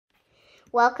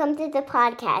Welcome to the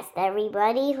podcast,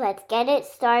 everybody. Let's get it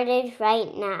started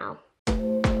right now.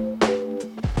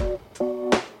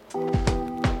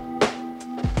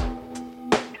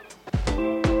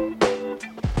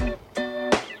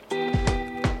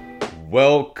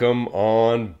 Welcome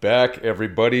on back,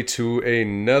 everybody, to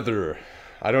another,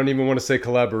 I don't even want to say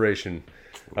collaboration,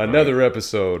 another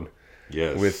episode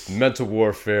with Mental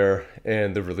Warfare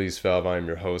and The Release Valve. I am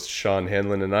your host, Sean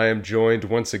Hanlon, and I am joined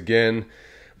once again,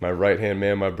 my right-hand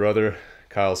man, my brother,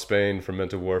 Kyle Spain from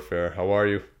Mental Warfare. How are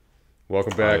you?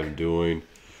 Welcome back. I'm doing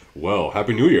well.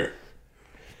 Happy New Year.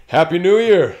 Happy New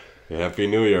Year. Happy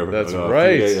New Year. That's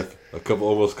right.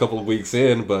 Almost a couple of weeks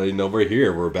in, but we're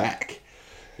here. We're back.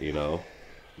 New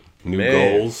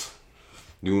goals,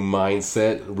 new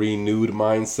mindset, renewed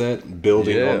mindset,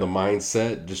 building on the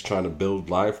mindset, just trying to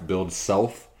build life, build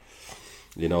self.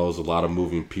 There's a lot of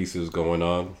moving pieces going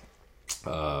on.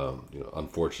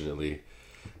 Unfortunately,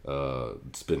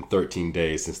 it's been 13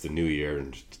 days since the new year,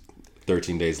 and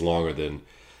 13 days longer than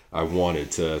I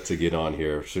wanted to get on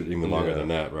here. Even longer than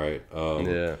that, right?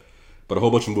 But a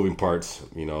whole bunch of moving parts.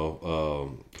 A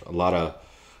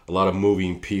lot of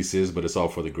moving pieces, but it's all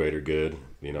for the greater good.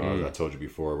 As I told you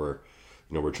before,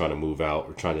 we're trying to move out,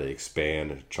 we're trying to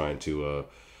expand, trying to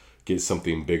get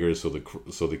something bigger so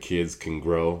the kids can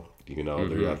grow.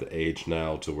 They're at the age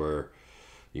now to where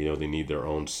they need their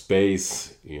own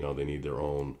space. They need their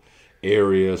own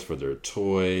areas for their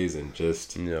toys and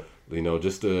just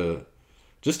to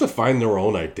find their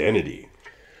own identity.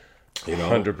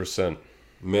 100%.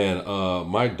 Man,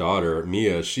 my daughter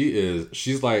Mia,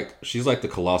 she's like the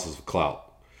Colossus of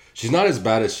Clout. She's not as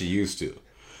bad as she used to,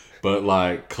 but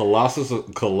like Colossus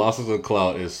of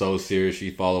Clout is so serious. She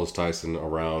follows Tyson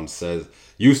around,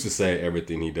 used to say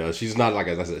everything he does. She's not, like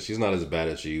as I said, she's not as bad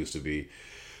as she used to be,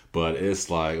 but it's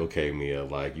like, okay, Mia,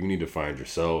 like you need to find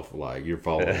yourself. Like you're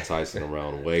following Tyson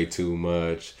around way too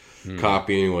much,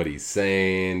 copying what he's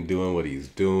saying, doing what he's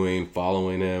doing,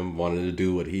 following him, wanting to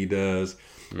do what he does.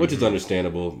 Which is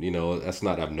understandable, that's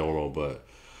not abnormal, but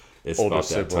it's older about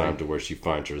that time to where she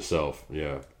finds herself.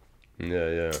 Yeah.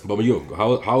 But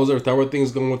how are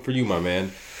things going for you, my man?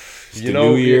 It's the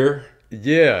new year.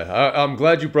 Yeah, I'm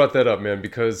glad you brought that up, man,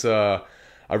 because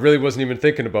I really wasn't even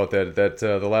thinking about that.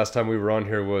 The last time we were on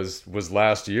here was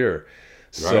last year.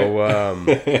 So,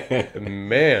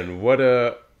 man, what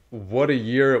a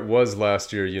year it was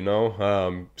last year.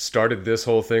 Started this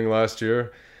whole thing last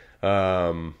year.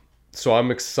 So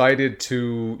I'm excited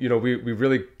to, we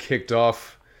really kicked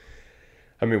off.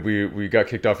 I mean, we got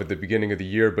kicked off at the beginning of the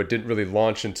year, but didn't really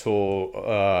launch until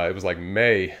it was like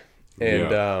May.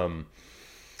 And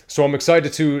so I'm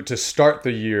excited to start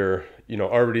the year,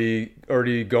 already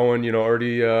going,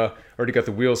 already got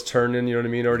the wheels turning, you know what I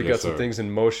mean? Already got some things in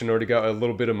motion, already got a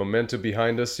little bit of momentum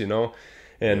behind us,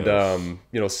 and,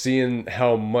 seeing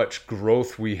how much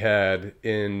growth we had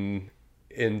in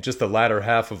just the latter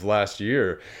half of last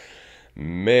year.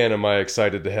 Man, am I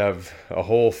excited to have a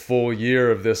whole full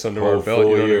year of this under our belt,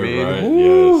 you know what I mean? Right?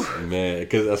 Yes, man,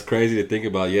 because that's crazy to think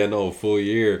about. A full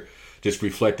year, just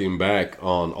reflecting back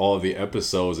on all the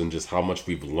episodes and just how much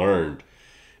we've learned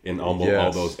in almost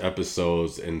all those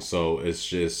episodes. And so it's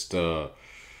just going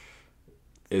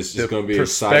to be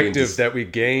perspective that we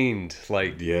gained.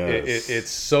 Like, it's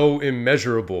so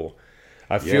immeasurable.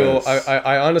 I feel,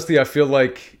 I honestly feel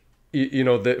like,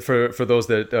 that for those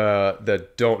that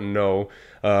don't know,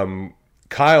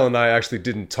 Kyle and I actually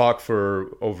didn't talk for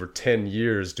over 10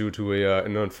 years due to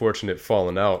an unfortunate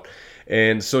falling out.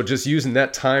 And so just using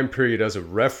that time period as a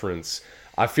reference,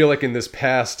 I feel like in this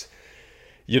past,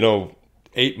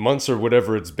 8 months or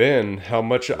whatever it's been, how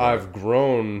much I've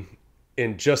grown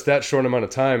in just that short amount of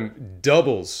time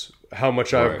doubles how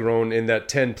much I've grown in that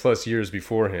 10 plus years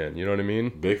beforehand. You know what I mean?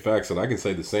 Big facts. And I can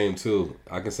say the same too.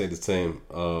 I can say the same.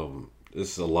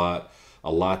 This is a lot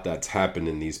that's happened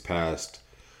in these past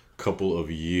couple of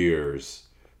years,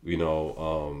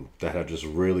 that have just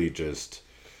really just,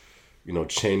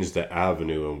 changed the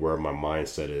avenue and where my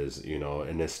mindset is,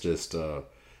 and it's just,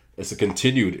 it's a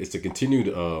continued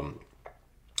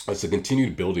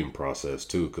building process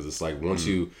too. Cause it's like, once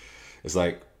you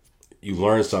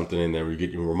learn something and then you get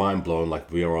your mind blown,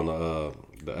 like we are on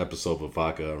the episode with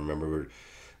Vodka. I remember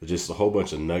just a whole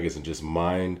bunch of nuggets and just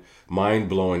mind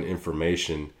blowing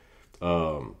information.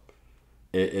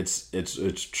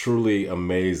 It's truly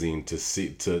amazing to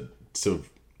see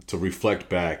to reflect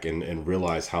back and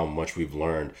realize how much we've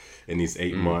learned in these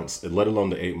 8 months, let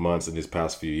alone the 8 months in these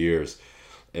past few years.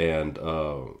 And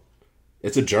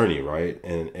it's a journey, right?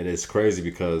 And it's crazy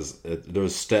because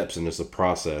there's steps and there's a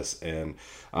process. And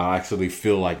I actually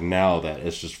feel like now that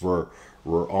it's just we're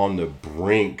on the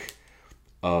brink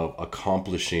of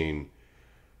accomplishing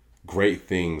great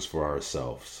things for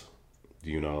ourselves,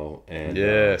 and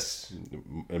Yes.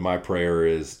 And my prayer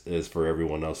is for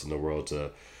everyone else in the world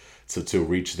to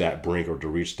reach that brink, or to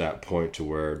reach that point to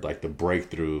where like the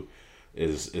breakthrough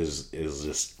is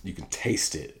just, you can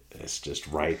taste it. It's just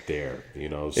right there.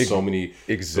 So many.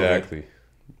 Exactly.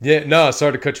 Yeah. No,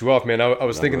 sorry to cut you off, man. I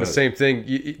was thinking the ahead. same thing.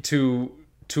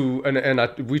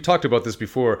 We talked about this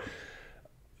before.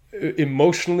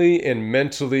 Emotionally and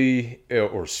mentally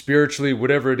or spiritually,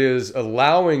 whatever it is,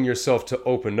 allowing yourself to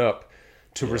open up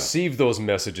to receive those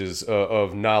messages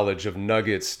of knowledge, of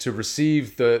nuggets, to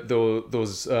receive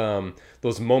those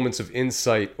moments of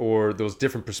insight or those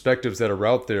different perspectives that are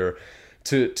out there,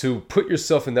 to put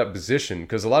yourself in that position.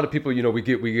 Because a lot of people,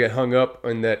 we get hung up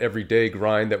in that everyday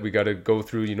grind that we got to go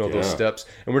through, those steps,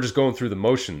 and we're just going through the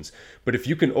motions. But if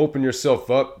you can open yourself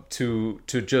up to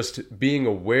just being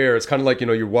aware, it's kind of like,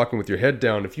 you're walking with your head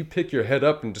down. If you pick your head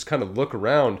up and just kind of look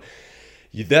around,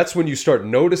 that's when you start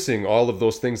noticing all of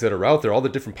those things that are out there, all the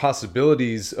different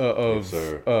possibilities of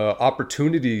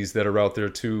opportunities that are out there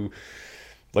to,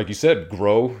 like you said,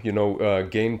 grow,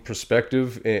 gain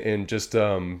perspective, and just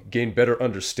gain better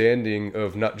understanding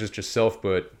of not just yourself,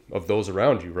 but of those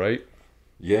around you, right?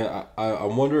 Yeah, I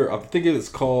wonder, I think it's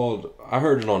called, I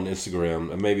heard it on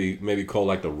Instagram, and maybe called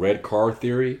like the red car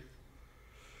theory.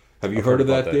 Have you heard of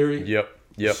that theory? Yep.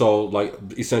 So like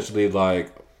essentially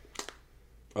like,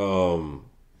 you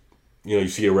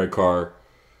see a red car,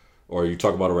 or you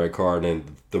talk about a red car, and then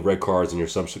the red car is in your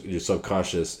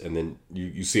subconscious, and then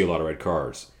you see a lot of red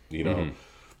cars. I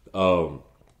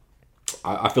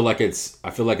feel like it's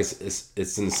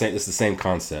in the same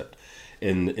concept,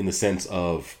 in the sense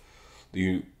of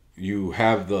you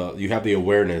have the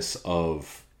awareness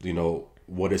of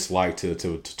what it's like to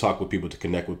talk with people, to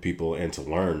connect with people, and to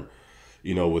learn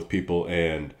with people,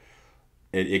 and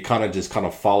it kind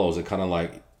of follows. It kind of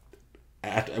like,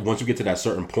 once you get to that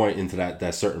certain point, into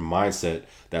that certain mindset,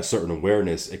 that certain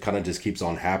awareness, it kind of just keeps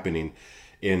on happening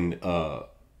in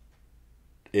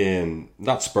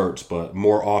not spurts, but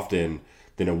more often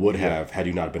than it would have had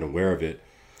you not been aware of it.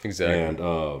 Exactly.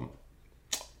 And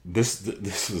this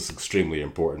is extremely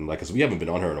important, like, because we haven't been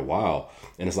on here in a while,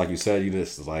 and it's like you said, you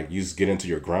just get into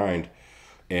your grind,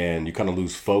 and you kind of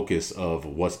lose focus of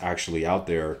what's actually out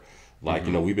there. Like,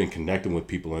 we've been connecting with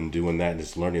people and doing that, and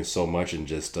just learning so much, and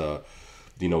just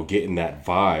getting that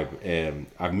vibe, and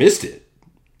I've missed it.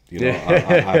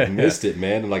 I've missed it,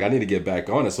 man. And like, I need to get back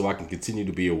on it so I can continue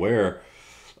to be aware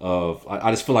of. I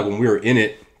just feel like when we were in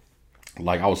it,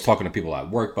 like, I was talking to people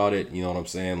at work about it. You know what I'm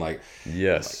saying? Like,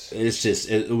 yes, like, it's just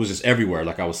it was just everywhere.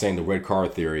 Like I was saying, the red car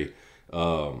theory,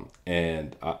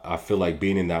 and I feel like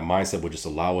being in that mindset would just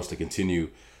allow us to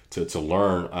continue to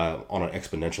learn on an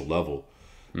exponential level.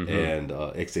 And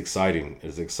it's exciting.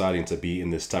 It's exciting to be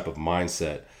in this type of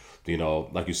mindset.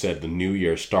 Like you said, the new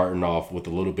year starting off with a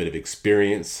little bit of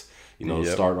experience.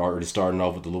 Already starting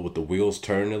off with the wheels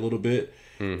turning a little bit,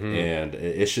 and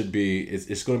it should be.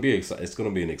 It's going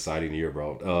to be an exciting year,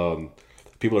 bro.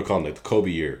 People are calling it the Kobe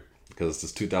year because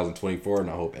it's 2024, and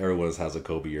I hope everyone has a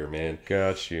Kobe year, man.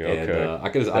 Got you. Okay. And I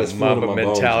just feel it in my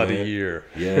mentality bones, man. year.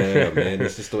 Yeah, man.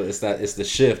 It's the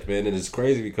shift, man, and it's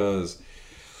crazy because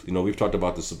we've talked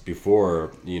about this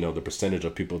before. The percentage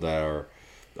of people that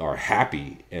are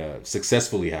happy,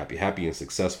 successfully happy and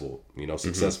successful.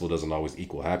 Successful doesn't always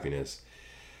equal happiness,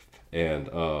 and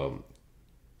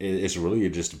it's really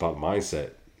just about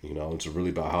mindset. It's really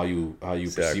about how you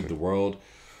perceive the world,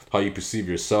 how you perceive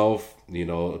yourself.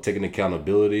 Taking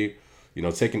accountability,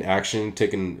 taking action,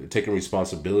 taking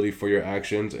responsibility for your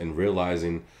actions, and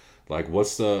realizing like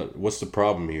what's the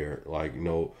problem here. Like,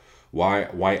 why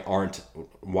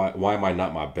am I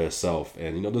not my best self?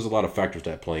 And there's a lot of factors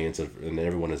that play into, and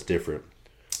everyone is different.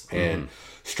 And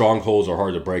strongholds are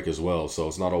hard to break as well. So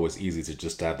it's not always easy to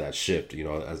just have that shift.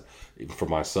 As for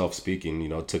myself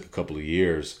speaking, it took a couple of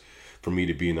years for me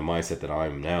to be in the mindset that I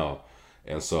am now.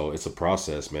 And so it's a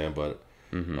process, man. But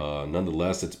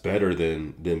nonetheless, it's better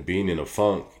than being in a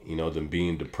funk, than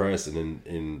being depressed and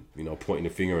then pointing the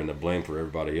finger and the blame for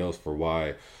everybody else for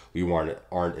why we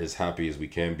aren't as happy as we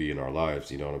can be in our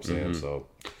lives. You know what I'm saying? So,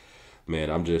 man,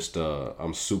 I'm just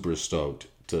I'm super stoked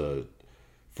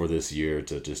for this year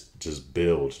to just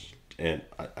build and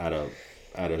at a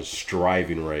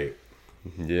striving rate.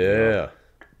 Yeah.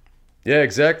 Yeah,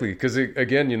 exactly. Because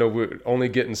again, we're only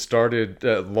getting started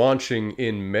launching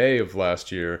in May of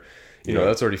last year.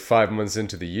 That's already 5 months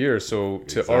into the year. So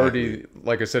to already,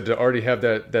 like I said, to already have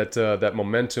that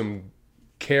momentum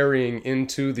carrying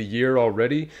into the year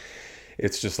already,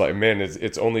 it's just like, man,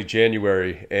 it's only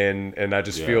January, and I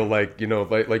just feel like, you know,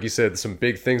 like you said, some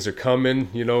big things are coming,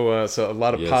 you know, so a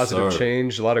lot of positive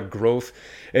change, a lot of growth,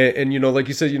 and you know, like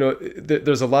you said, you know,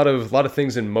 there's a lot of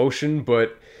things in motion,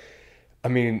 but I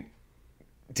mean,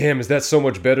 damn, is that so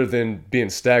much better than being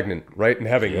stagnant, right? And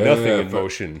having nothing in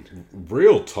motion.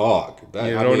 Real talk. That,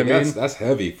 you know what I mean? That's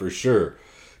heavy for sure.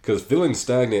 Because feeling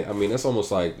stagnant, I mean, that's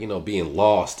almost like, you know, being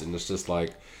lost, and it's just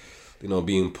like, you know,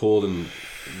 being pulled in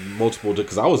multiple,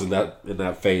 because I was in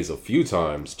that phase a few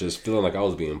times, just feeling like I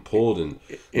was being pulled in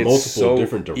multiple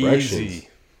different directions. Easy.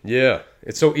 Yeah,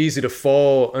 it's so easy to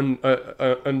fall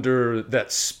under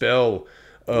that spell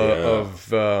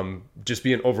of just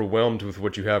being overwhelmed with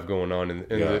what you have going on,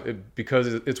 and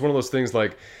because it's one of those things,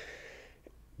 like,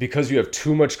 because you have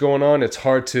too much going on, it's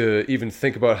hard to even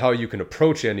think about how you can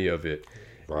approach any of it.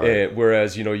 Right.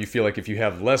 Whereas, you know, you feel like if you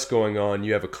have less going on,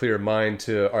 you have a clear mind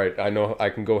to, all right, I know I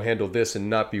can go handle this and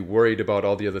not be worried about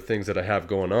all the other things that I have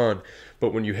going on.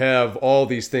 But when you have all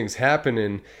these things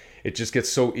happening, it just gets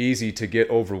so easy to get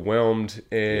overwhelmed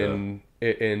and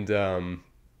you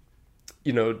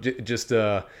know, just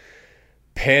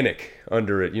panic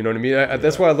under it. You know what I mean?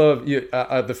 That's why I love you.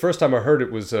 The first time I heard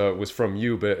it was from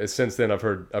you, but since then I've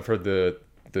heard the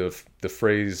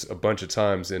phrase a bunch of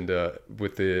times, and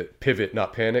with the pivot,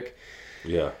 not panic.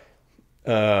 Yeah.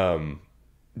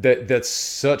 That's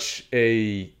such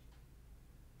a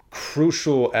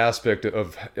crucial aspect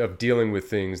of dealing with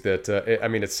things that I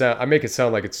mean, I make it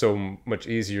sound like it's so much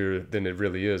easier than it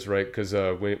really is, right? Because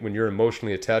when you're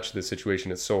emotionally attached to the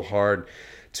situation, it's so hard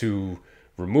to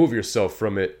remove yourself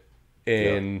from it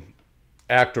and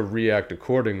act or react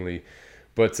accordingly.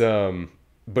 But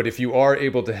if you are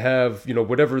able to have, you know,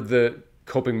 whatever the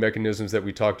coping mechanisms that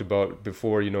we talked about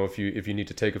before, you know, if you need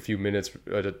to take a few minutes,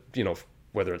 you know,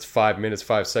 whether it's 5 minutes,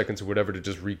 5 seconds or whatever, to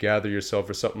just regather yourself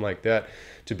or something like that,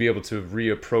 to be able to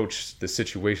reapproach the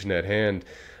situation at hand,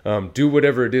 do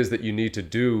whatever it is that you need to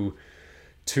do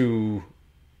to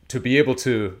be able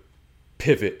to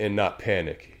pivot and not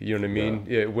panic. You know what I mean?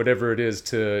 Yeah, whatever it is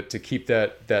to keep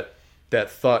that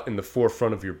thought in the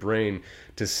forefront of your brain,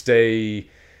 to stay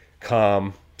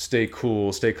calm, stay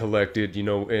cool, stay collected, you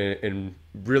know, and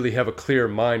really have a clear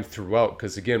mind throughout.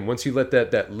 Because again, once you let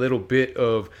that little bit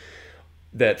of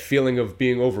that feeling of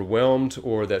being overwhelmed,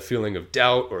 or that feeling of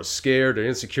doubt or scared or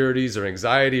insecurities or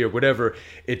anxiety or whatever,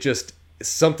 it just,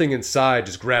 something inside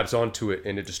just grabs onto it,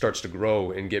 and it just starts to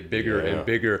grow and get bigger and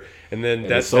bigger. And then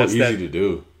that's so easy to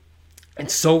do.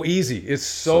 It's so easy. It's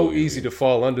so easy to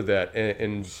fall under that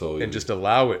and just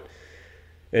allow it.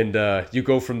 And you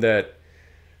go from that,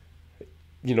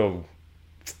 you know,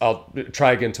 I'll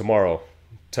try again tomorrow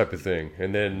type of thing.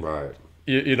 And then,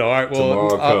 you know, all right,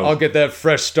 well, I'll get that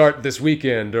fresh start this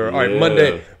weekend. Or, all right,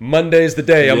 Monday's the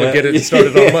day. I'm going to get it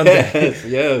started on Monday.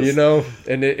 Yes. You know,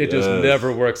 and it just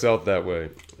never works out that way.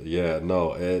 Yeah, no,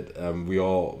 we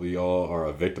all are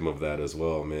a victim of that as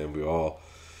well, man. We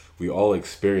all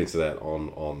experience that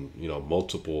on you know,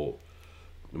 multiple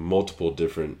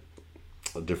different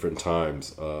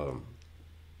times.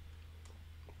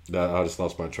 I just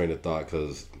lost my train of thought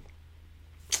because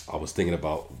I was thinking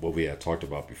about what we had talked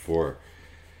about before.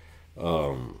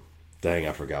 Dang,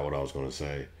 I forgot what I was going to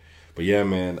say. But yeah,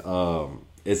 man,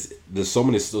 there's so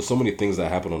many things that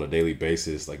happen on a daily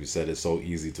basis. Like you said, it's so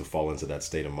easy to fall into that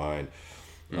state of mind,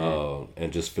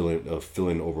 and just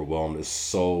feeling overwhelmed. It's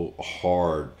so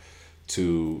hard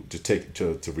to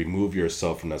remove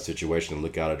yourself from that situation and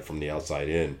look at it from the outside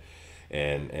in,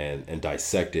 and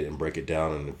dissect it and break it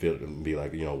down and be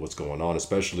like, you know, what's going on,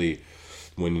 especially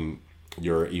when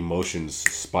your emotions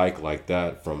spike like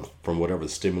that from whatever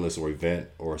stimulus or event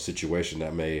or situation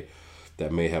that may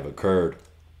have occurred.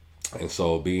 And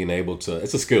so being able to,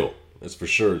 it's a skill. It's for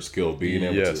sure a skill. Being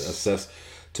able to assess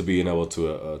the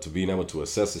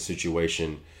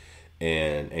situation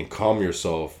and calm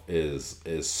yourself is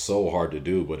so hard to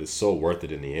do, but it's so worth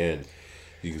it in the end.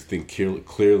 You can think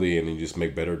clearly, and you just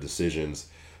make better decisions.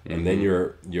 And then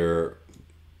you're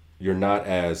not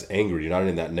as angry. You're not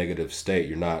in that negative state.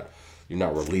 You're not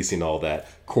releasing all that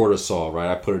cortisol, right?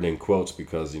 I put it in quotes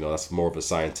because, you know, that's more of a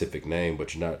scientific name,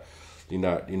 but you're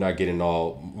not getting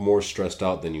all more stressed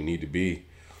out than you need to be.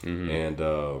 And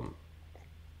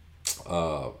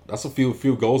that's a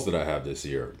few goals that I have this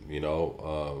year, you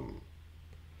know.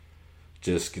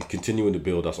 Just continuing to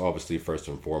build, that's obviously first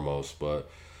and foremost, but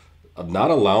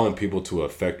not allowing people to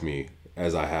affect me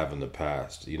as I have in the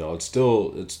past. You know, it's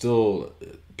still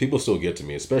people still get to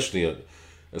me, especially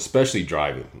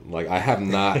driving. Like I have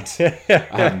not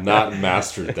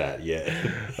mastered that yet.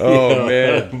 Oh, you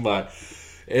know? Man,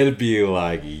 it'd be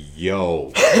like,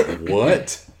 yo,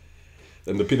 what?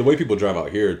 And the way people drive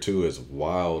out here too is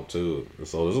wild too.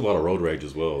 So there's a lot of road rage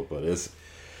as well. But it's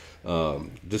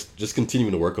just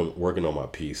continuing to working on my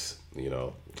peace. You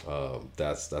know,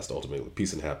 that's the ultimate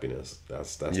peace and happiness.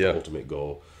 That's the ultimate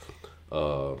goal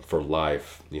for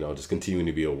life. You know, just continuing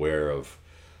to be aware of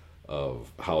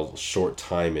how short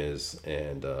time is,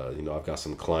 and you know, I've got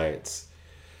some clients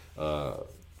that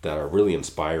are really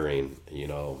inspiring. You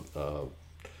know,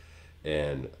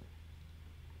 and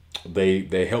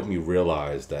they help me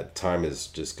realize that time is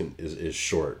just is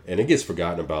short, and it gets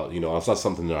forgotten about. You know, it's not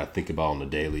something that I think about on the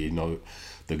daily. You know,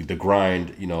 the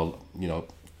grind. You know,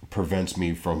 prevents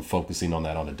me from focusing on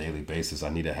that on a daily basis. I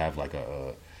need to have like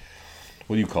a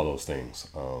what do you call those things?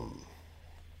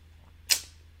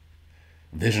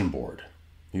 Vision board.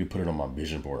 You put it on my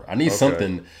vision board. I need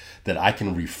something that I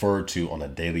can refer to on a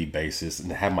daily basis and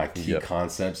have my key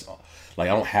concepts. Like,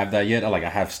 I don't have that yet. I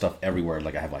have stuff everywhere.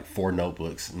 Like, I have like 4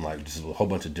 notebooks and like just a whole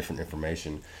bunch of different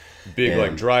information. Big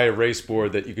like dry erase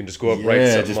board that you can just go up, write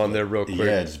something on there real quick.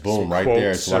 Yeah, just boom, right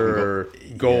there. So or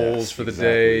goals for the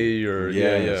day, or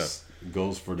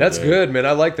goals for the That's day. good, man.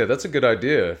 I like that. That's a good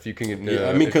idea. If you can,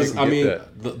 the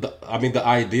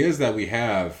ideas that we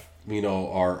have, you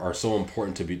know, are so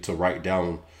important to write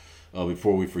down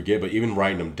before we forget. But even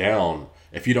writing them down,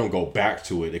 if you don't go back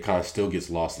to it, it kind of still gets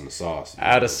lost in the sauce.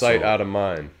 Out of sight, out of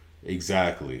mind.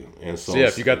 Exactly. And so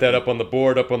if you got that up on the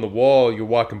board, up on the wall, you're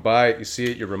walking by it, you see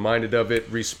it, you're reminded of it,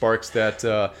 re-sparks that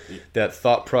that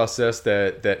thought process,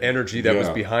 that energy that was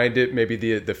behind it. Maybe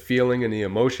the feeling and the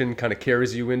emotion kind of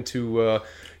carries you into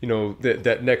you know,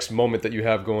 that next moment that you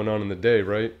have going on in the day,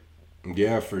 right?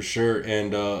 Yeah, for sure.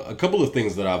 And a couple of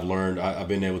things that I've learned, I've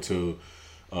been able to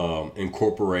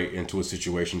incorporate into a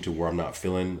situation to where I'm not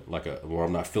feeling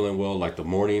well, like the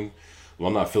morning. Well,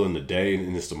 I'm not feeling the day,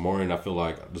 and it's the morning. I feel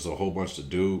like there's a whole bunch to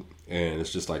do, and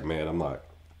it's just like, man, I'm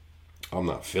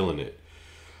not feeling it.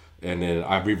 And then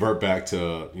I revert back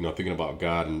to, you know, thinking about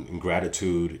God and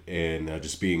gratitude and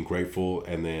just being grateful,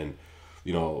 and then,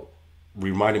 you know,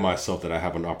 reminding myself that I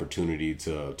have an opportunity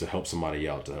to help somebody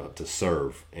out, to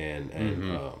serve, and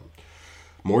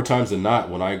more times than not,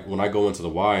 when I go into the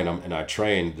Y and I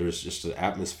train, there's just an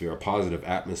atmosphere, a positive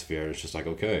atmosphere. It's just like,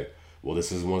 okay, well,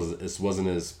 this wasn't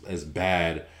as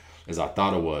bad as I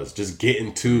thought it was. Just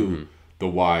getting to the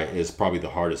Y is probably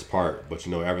the hardest part, but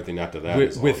you know, everything after that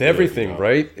is with good, everything, you know?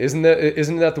 Right? Isn't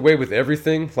that the way with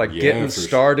everything? Like getting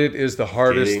started is the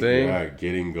hardest thing. Yeah,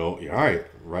 getting going.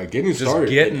 Right. Getting just started.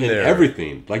 Getting there.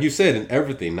 Everything, like you said, in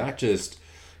everything, not just,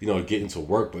 you know, getting to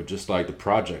work, but just like the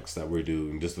projects that we're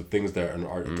doing, just the things that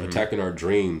are attacking our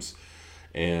dreams,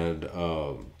 and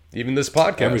even this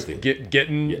podcast, everything.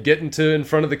 Getting to in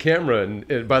front of the camera,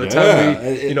 and by the time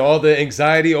you know, all the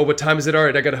anxiety. Oh, what time is it? All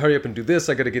right, I got to hurry up and do this.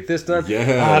 I got to get this done.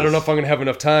 I don't know if I'm gonna have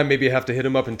enough time. Maybe I have to hit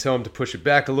him up and tell him to push it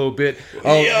back a little bit.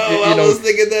 I was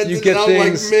thinking that. You get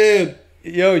things, like, man.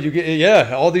 You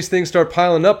get all these things start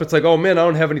piling up. It's like, oh man, I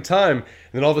don't have any time. And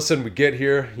then all of a sudden we get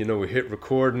here. You know, we hit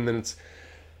record, and then it's.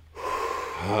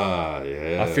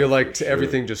 I feel like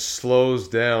everything just slows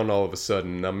down all of a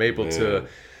sudden. I'm able to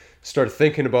start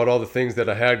thinking about all the things that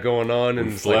I had going on,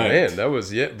 and it's like, man, that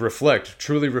was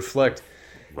truly reflect,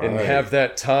 and have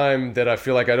that time that I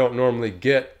feel like I don't normally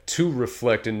get to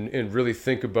reflect and really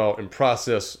think about and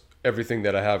process everything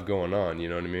that I have going on. You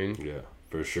know what I mean? Yeah,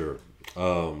 for sure.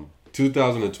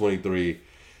 2023,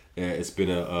 it's been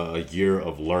a year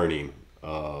of learning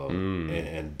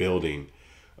and building.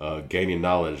 Gaining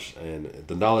knowledge, and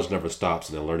the knowledge never stops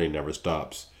and the learning never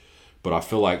stops. But I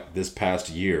feel like this past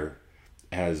year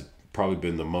has probably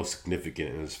been the most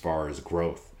significant as far as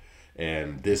growth.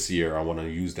 And this year I want to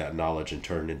use that knowledge and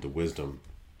turn it into wisdom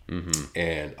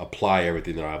and apply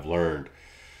everything that I've learned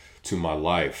to my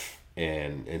life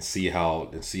and see how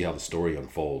the story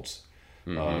unfolds.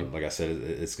 Like I said,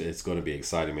 it's going to be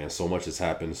exciting, man. So much has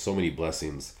happened, so many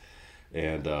blessings,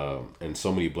 and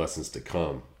so many blessings to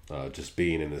come. Just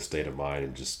being in this state of mind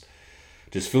and just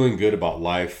feeling good about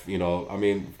life. You know, I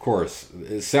mean, of course,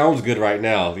 it sounds good right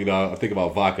now. You know, I think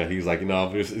about Vaca. He's like, you know,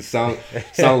 it sound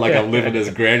like I'm living this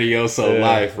grandiose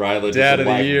life, right? Like Dad of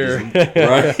the year.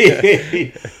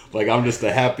 Right? Like I'm just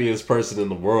the happiest person in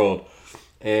the world.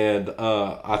 And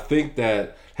I think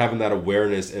that having that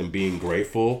awareness and being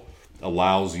grateful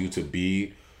allows you to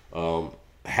be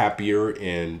happier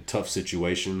in tough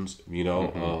situations, you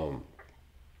know.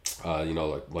 You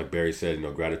know, like Barry said, you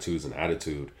know, gratitude is an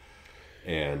attitude,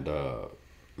 and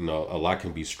you know, a lot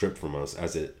can be stripped from us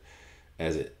as it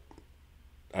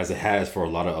has for a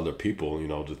lot of other people. You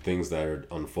know, the things that are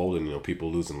unfolding. You know,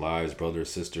 people losing lives,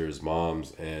 brothers, sisters,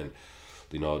 moms, and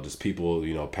you know, just people,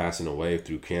 you know, passing away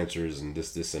through cancers and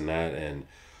this and that, and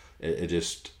it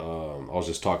just I was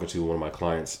just talking to one of my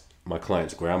client's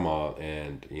grandma,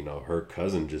 and her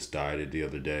cousin just died the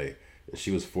other day, and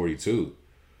she was 42,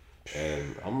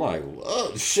 and I'm like,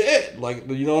 oh shit, like,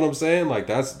 you know what I'm saying? Like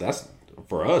that's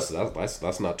for us,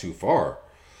 that's not too far,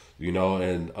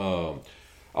 and I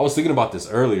was thinking about this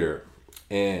earlier,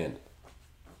 and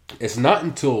it's not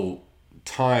until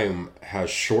time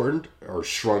has shortened or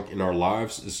shrunk in our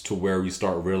lives as to where we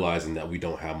start realizing that we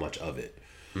don't have much of it.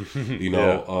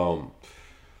 When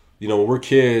we're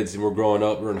kids and we're growing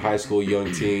up, we're in high school,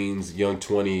 young teens, young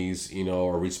 20s,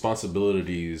 our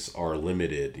responsibilities are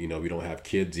limited. We don't have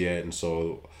kids yet, and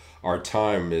so our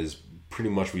time is pretty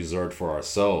much reserved for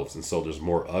ourselves, and so there's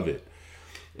more of it.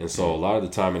 And so a lot of the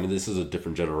time, and this is a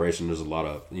different generation, there's a lot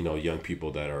of young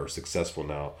people that are successful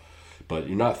now, but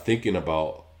you're not thinking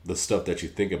about the stuff that you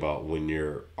think about when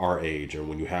you're our age or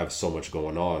when you have so much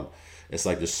going on. It's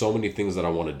like there's so many things that I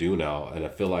want to do now, and I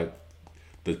feel like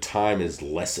the time is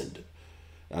lessened.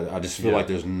 I just feel like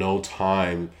there's no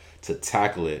time to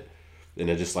tackle it, and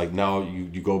it's just like now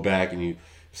you go back and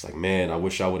it's like, man, I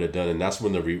wish I would have done it. And that's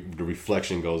when the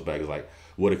reflection goes back. It's like,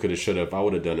 woulda, coulda, shoulda. If I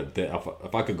would have done it then,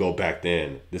 if I could go back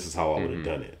then, this is how I would have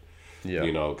done it. Yeah.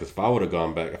 Because if I would have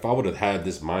gone back, if I would have had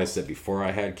this mindset before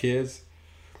I had kids,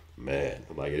 man,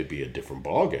 like it'd be a different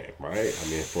ball game, right? I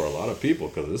mean, for a lot of people,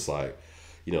 because it's like,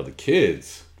 the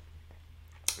kids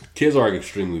are an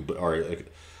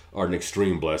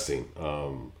extreme blessing.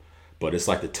 But it's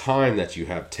like the time that you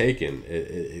have taken,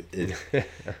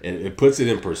 it puts it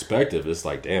in perspective. It's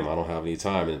like, damn, I don't have any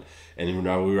time. And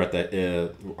now we were at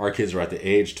that, our kids are at the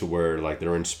age to where like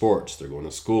they're in sports, they're going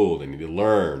to school, they need to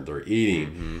learn, they're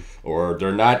eating, or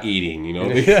they're not eating. So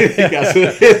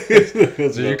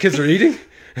your kids are eating?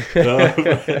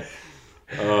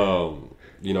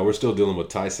 We're still dealing with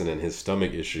Tyson and his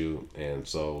stomach issue, and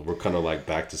so we're kind of like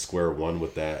back to square one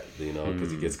with that,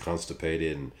 because he gets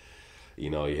constipated, and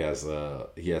he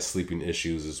has sleeping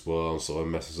issues as well, so it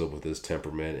messes up with his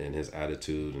temperament and his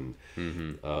attitude, and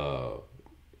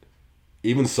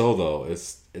even so though,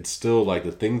 it's still like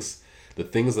the things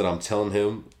that I'm telling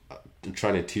him, I'm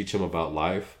trying to teach him about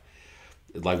life,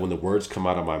 like when the words come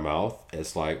out of my mouth,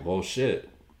 it's like, well, shit,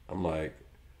 I'm like,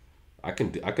 I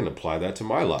can apply that to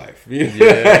my life. Yeah.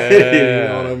 You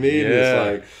know what I mean? Yeah. It's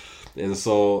like, and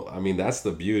so, I mean, that's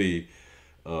the beauty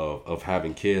of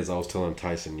having kids. I was telling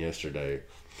Tyson yesterday,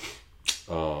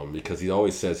 because he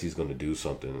always says he's going to do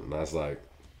something. And I was like,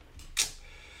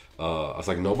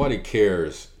 nobody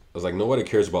cares. I was like, nobody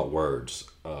cares about words.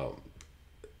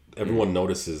 Everyone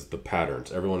notices the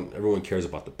patterns. Everyone cares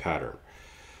about the pattern,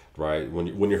 right? When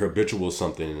you're habitual with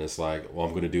something, and it's like, well,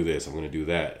 I'm going to do this, I'm going to do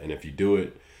that. And if you do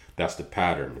it, that's the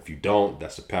pattern. If you don't,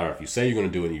 that's the pattern. If you say you're going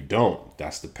to do it and you don't,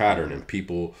 that's the pattern. And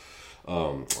people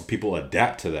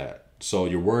adapt to that. So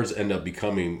your words end up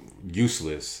becoming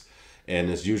useless, and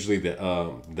it's usually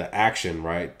the action,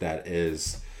 right, that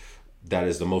is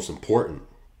the most important.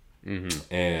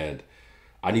 And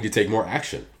I need to take more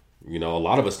action. A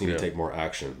lot of us need to take more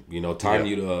action.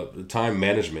 Time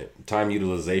management, time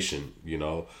utilization.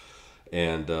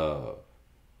 And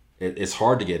it's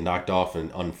hard to get knocked off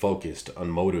and unfocused,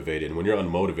 unmotivated. And when you're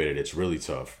unmotivated, it's really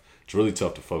tough. It's really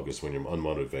tough to focus when you're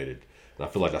unmotivated. And I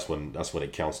feel like that's when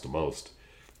it counts the most.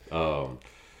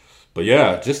 But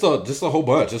yeah, just a whole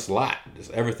bunch, just a lot,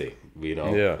 just everything. Being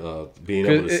able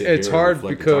to sit it's here hard and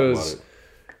reflect because and talk about it.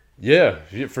 Yeah,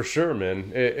 for sure,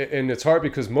 man. And it's hard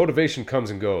because motivation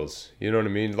comes and goes. You know what I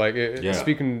mean? Like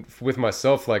speaking with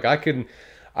myself, like I can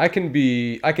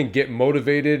get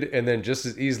motivated and then just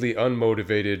as easily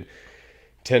unmotivated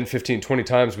 10, 15, 20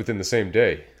 times within the same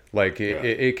day. Like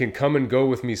it can come and go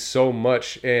with me so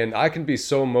much, and I can be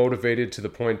so motivated to the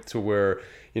point to where,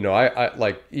 I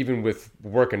like, even with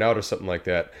working out or something like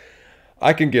that,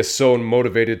 I can get so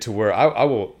motivated to where I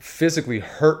will physically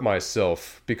hurt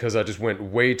myself because I just went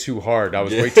way too hard. I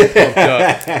was way too pumped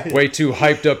up, way too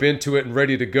hyped up into it and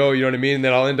ready to go. You know what I mean? And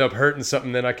then I'll end up hurting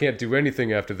something. Then I can't do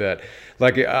anything after that.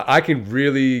 Like I can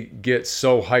really get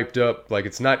so hyped up. Like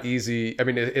it's not easy. I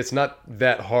mean, it's not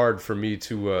that hard for me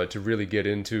to really get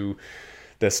into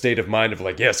the state of mind of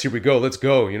like, yes, here we go, let's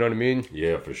go. You know what I mean?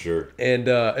 Yeah, for sure. And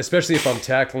especially if I'm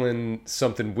tackling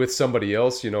something with somebody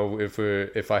else,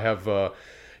 if I have,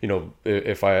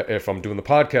 if I'm doing the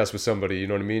podcast with somebody, you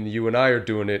know what I mean? You and I are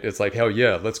doing it. It's like, hell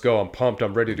yeah, let's go. I'm pumped.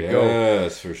 I'm ready to go.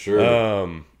 Yes, for sure.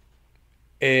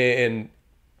 And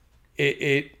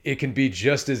it can be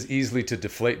just as easily to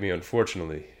deflate me,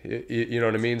 unfortunately. You know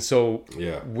what I mean? So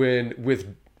when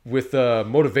with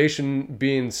motivation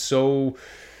being so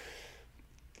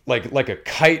like a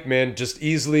kite, man, just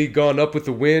easily gone up with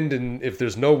the wind, and if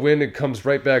there's no wind, it comes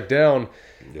right back down.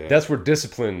 Yeah. That's where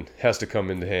discipline has to come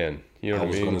into hand. You know what I I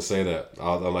was mean? going to say that.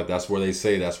 I'm like, that's where they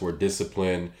say that's where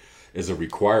discipline is a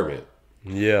requirement.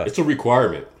 Yeah, It's a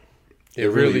requirement. it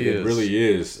really is. It really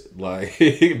is. Like,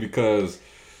 because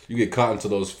you get caught into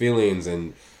those feelings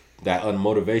and that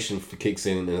unmotivation kicks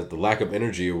in and the lack of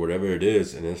energy or whatever it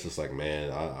is. And it's just like,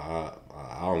 man, I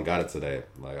don't got it today.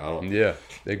 Like, I don't. Yeah,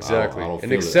 exactly. I don't And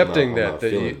feel it. accepting I'm that not that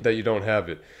feeling you, it. that you don't have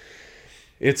it.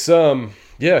 It's and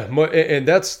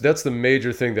that's the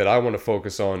major thing that I want to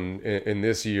focus on in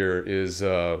this year is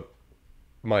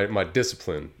my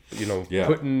discipline. You know, Yeah.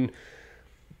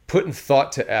 putting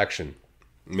thought to action.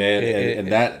 Man,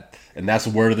 and that's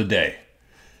the word of the day.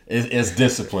 It's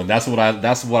discipline. That's what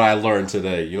I learned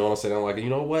today. You know what I'm saying? I'm like, you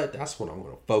know what? That's what I'm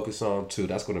going to focus on too.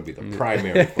 That's going to be the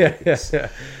primary focus.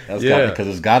 Because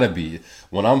it's got to be.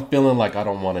 When I'm feeling like I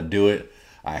don't want to do it,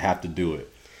 I have to do it.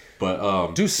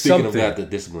 But Do speaking something. of that, the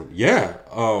discipline, yeah.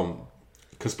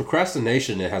 Because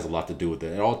procrastination, it has a lot to do with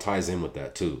it. It all ties in with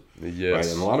that too. Yes.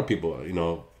 Right? And a lot of people,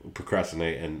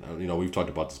 procrastinate, and we've talked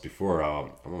about this before.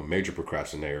 I'm a major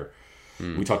procrastinator.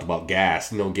 We talked about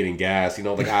gas, getting gas.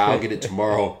 Like I'll get it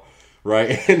tomorrow, right?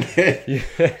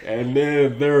 And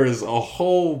then there is a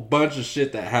whole bunch of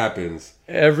shit that happens.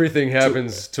 Everything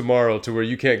happens tomorrow to where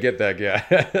you can't get that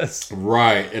gas.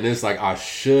 Right, and it's like I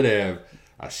should have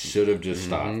just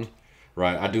stopped.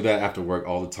 Right, I do that after work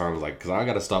all the time, like because I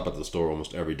got to stop at the store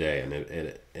almost every day, and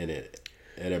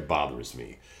it bothers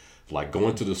me. Like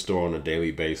going to the store on a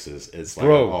daily basis, it's like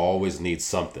Bro. I always need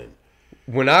something.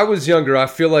 When I was younger, I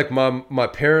feel like my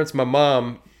parents, my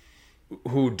mom,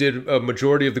 who did a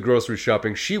majority of the grocery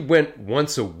shopping, she went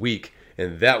once a week,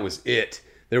 and that was it.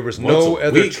 There was no Once a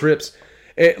other week? trips.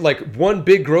 Like one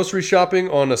big grocery shopping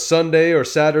on a Sunday or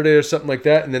Saturday or something like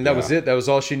that, and then that was Yeah. it. That was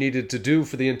all she needed to do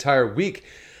for the entire week.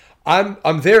 I'm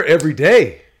there every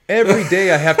day. Every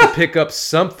day I have to pick up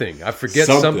something. I forget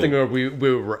something, or we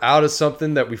were out of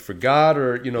something that we forgot,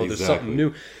 or there's something Exactly.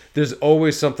 new. There's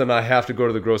always something I have to go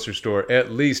to the grocery store at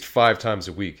least 5 times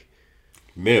a week.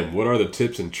 Mim, what are the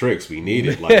tips and tricks we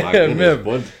needed? Like my goodness,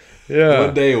 Mim.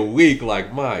 one day a week,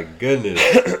 like my goodness.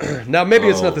 Now, maybe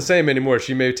it's not the same anymore.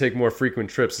 She may take more frequent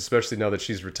trips, especially now that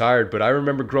she's retired. But I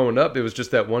remember growing up, it was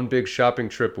just that one big shopping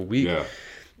trip a week. Yeah.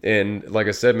 And like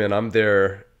I said, man, I'm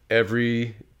there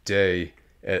every day,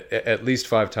 at least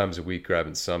 5 times a week,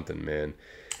 grabbing something, man.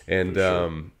 And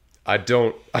I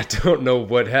don't know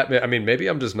what happened. I mean, maybe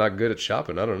I'm just not good at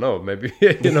shopping. I don't know. Maybe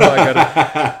I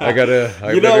gotta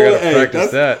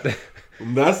practice that.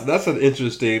 That's an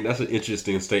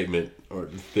interesting statement or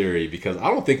theory, because I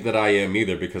don't think that I am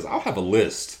either, because I'll have a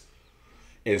list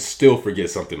and still forget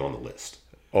something on the list.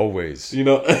 Always.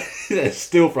 It's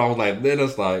still from like then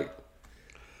it's like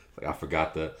I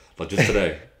forgot that. Like just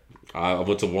today, I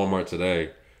went to Walmart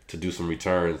today to do some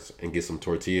returns and get some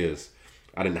tortillas.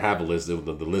 I didn't have a list. The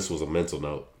list was a mental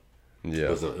note. Yeah.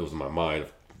 It was in my mind.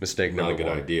 Mistake Not a number good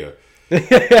 1. idea.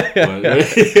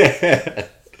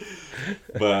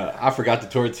 But I forgot the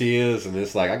tortillas, and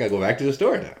it's like I gotta go back to the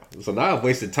store now. So now I've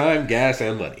wasted time, gas,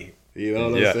 and money. You know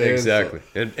what I'm Yeah, saying? exactly.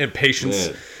 And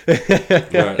patience.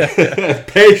 Right.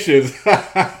 Patience.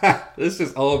 This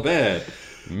is all bad.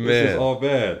 This Man. is all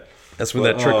bad. That's when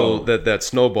But, that trickle, that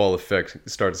snowball effect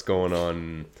starts going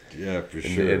on. Yeah, for And,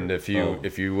 sure. and if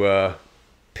you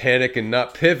panic and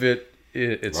not pivot,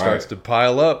 it starts Right. to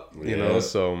pile up. Yeah.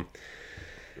 So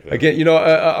again,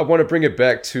 I want to bring it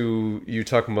back to you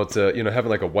talking about having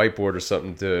like a whiteboard or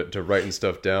something to writing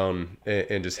stuff down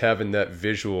and just having that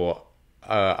visual.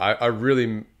 I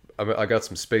got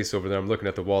some space over there. I'm looking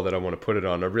at the wall that I want to put it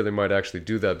on. I really might actually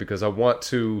do that because I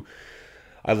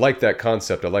like that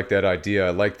concept. I like that idea. I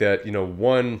like that,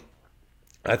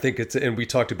 I think and we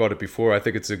talked about it before. I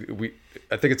think it's a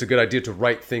good idea to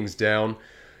write things down.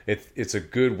 It's a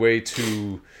good way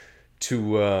to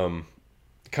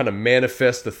kind of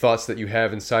manifest the thoughts that you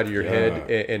have inside of your head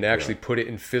and actually put it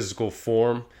in physical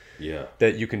form. Yeah.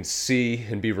 That you can see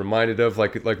and be reminded of,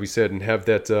 like we said, and have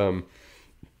that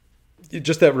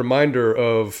just that reminder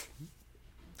of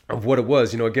what it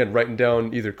was. Again, writing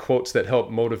down either quotes that help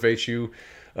motivate you,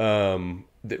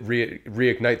 that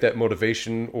reignite that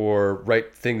motivation, or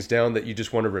write things down that you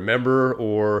just want to remember,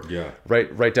 or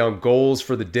write down goals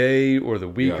for the day or the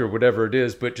week or whatever it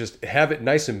is. But just have it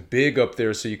nice and big up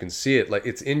there so you can see it, like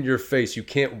it's in your face. You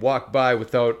can't walk by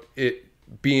without it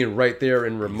being right there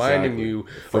and reminding you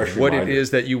of what it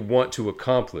is that you want to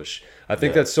accomplish. I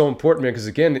think that's so important, man, because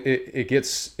again,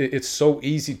 it's so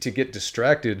easy to get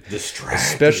distracted.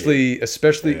 Especially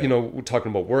we're talking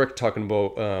about work, talking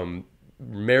about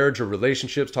marriage or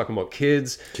relationships, talking about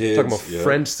kids, Kids, talking about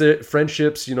yeah.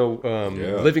 friendships,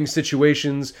 Yeah. living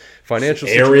situations, financial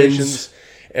Errands. situations,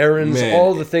 errands, Man,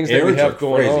 all the things that we errands have are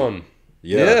going crazy. on.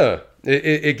 Yeah.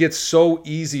 It gets so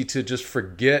easy to just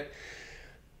forget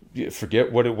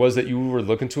what it was that you were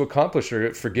looking to accomplish,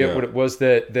 or forget Yeah. what it was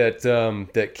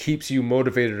that keeps you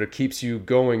motivated or keeps you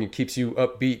going and keeps you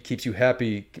upbeat, keeps you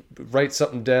happy. Write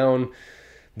something down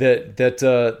that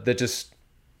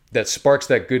sparks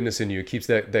that goodness in you, keeps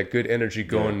that good energy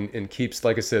going, and keeps,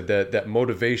 like I said, that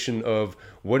motivation of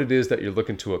what it is that you're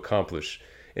looking to accomplish,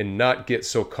 and not get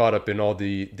so caught up in all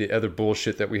the other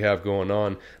bullshit that we have going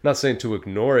on. Not saying to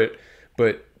ignore it,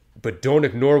 but don't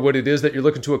ignore what it is that you're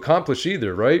looking to accomplish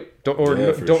either, right?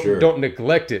 Yeah, for sure. Don't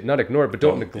neglect it, not ignore it, but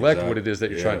don't neglect what exactly. it is that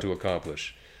you're Yeah. trying to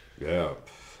accomplish. Yeah,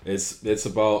 it's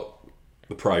about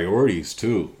the priorities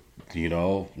too.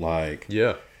 Like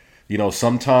Yeah.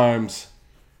 sometimes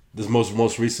this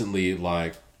most recently,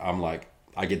 like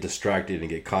I get distracted and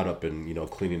get caught up in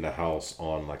cleaning the house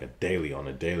on like a daily,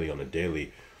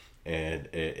 and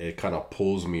it kind of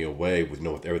pulls me away with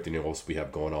everything else we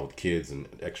have going on with kids and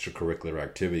extracurricular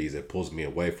activities. It pulls me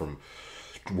away from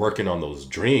working on those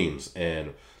dreams.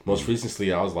 And most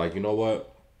recently, I was like, you know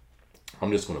what?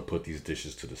 I'm just going to put these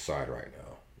dishes to the side right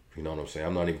now. You know what I'm saying?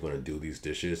 I'm not even going to do these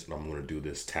dishes, and I'm going to do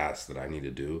this task that I need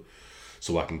to do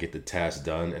so I can get the task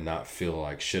done and not feel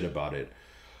like shit about it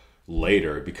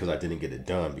later because I didn't get it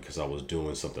done because I was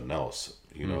doing something else,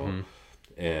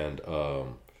 And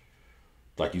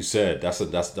like you said, that's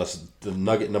the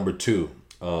nugget number 2.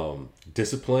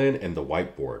 Discipline and the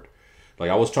whiteboard.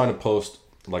 Like I was trying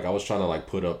to like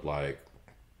put up like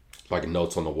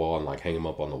notes on the wall and like hang them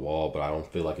up on the wall, but I don't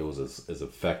feel like it was as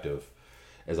effective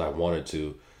as I wanted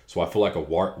to. So I feel like a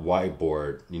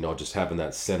whiteboard, just having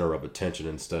that center of attention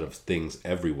instead of things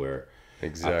everywhere.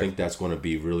 Exactly. I think that's going to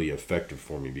be really effective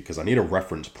for me because I need a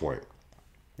reference point.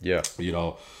 Yeah.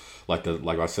 Like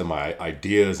I said, my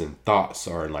ideas and thoughts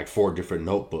are in like 4 different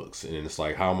notebooks, and it's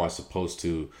like, how am I supposed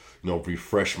to,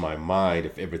 refresh my mind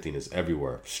if everything is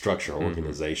everywhere? Structure,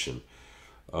 organization.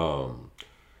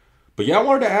 But yeah, I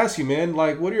wanted to ask you, man,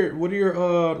 like, what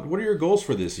are your goals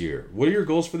for this year? What are your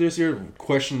goals for this year?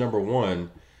 Question number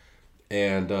 1,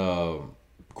 and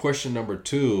question number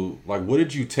 2, like, what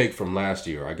did you take from last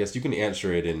year? I guess you can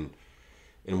answer it in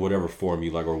whatever form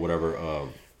you like, or whatever.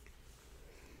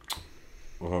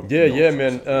 Yeah,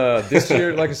 man. This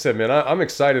year, like I said, man, I'm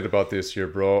excited about this year,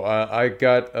 bro. I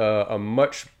got a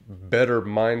much better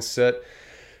mindset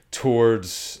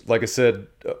towards, like I said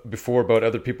before, about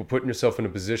other people, putting yourself in a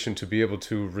position to be able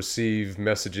to receive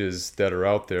messages that are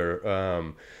out there.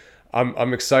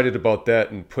 I'm excited about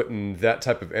that, and putting that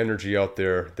type of energy out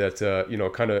there. That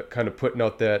kind of putting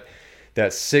out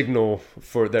that signal,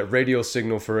 for that radio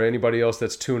signal for anybody else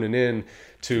that's tuning in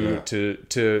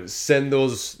to send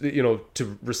those,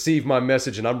 to receive my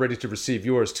message, and I'm ready to receive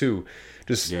yours too.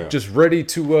 Just ready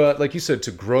to, like you said,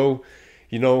 to grow.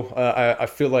 I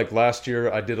feel like last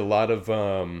year I did a lot of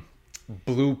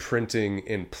blueprinting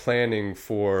and planning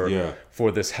for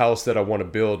this house that I want to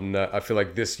build, and I feel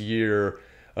like this year,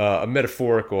 a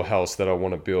metaphorical house that I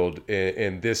want to build,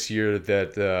 and this year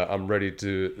that I'm ready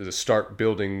to start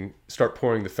pouring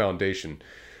the foundation,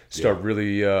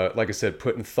 really, like I said,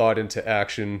 putting thought into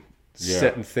action,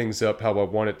 setting things up how I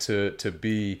want it to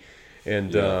be,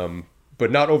 and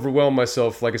but not overwhelm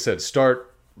myself. Like I said,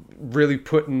 start really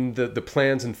putting the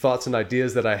plans and thoughts and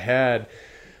ideas that I had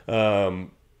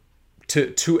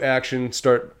to action.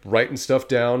 Start writing stuff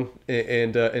down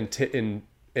and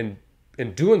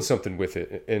doing something with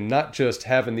it, and not just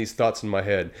having these thoughts in my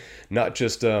head, not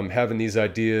just having these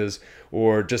ideas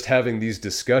or just having these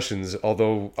discussions.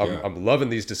 Although I'm loving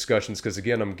these discussions, because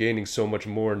again, I'm gaining so much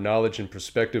more knowledge and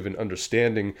perspective and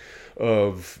understanding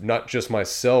of not just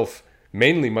myself,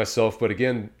 mainly myself, but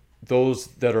again, those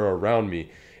that are around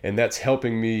me, and that's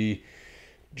helping me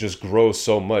just grow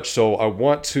so much. So I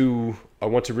want to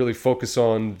really focus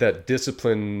on that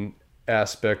discipline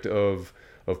aspect of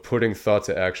putting thought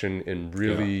to action, and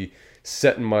really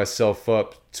setting myself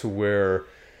up to where,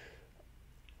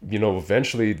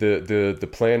 eventually the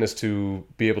plan is to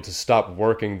be able to stop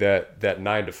working that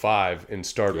 9 to 5 and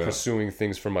start pursuing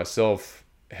things for myself,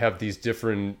 have these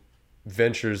different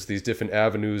ventures, these different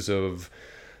avenues of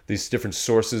these different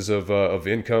sources of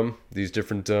income, these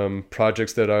different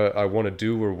projects that I want to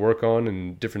do or work on,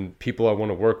 and different people I want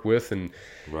to work with, and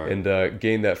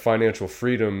gain that financial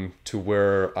freedom to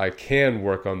where I can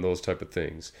work on those type of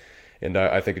things. And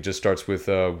I think it just starts with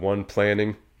 1,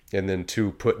 planning, and then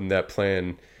 2, putting that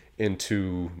plan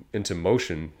into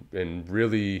motion, and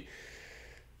really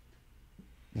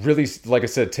really, like I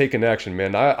said, taking action,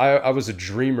 man. I was a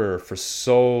dreamer for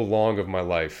so long of my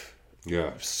life.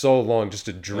 Yeah. So long, just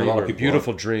a A lot dreamer, of people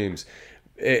beautiful dreams.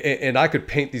 And I could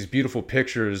paint these beautiful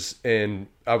pictures, and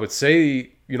I would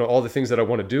say, all the things that I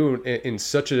want to do in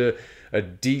such a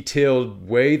detailed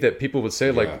way that people would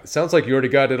say, like, Yeah. it sounds like you already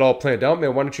got it all planned out,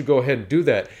 man. Why don't you go ahead and do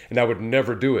that? And I would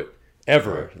never do it,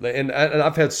 ever. And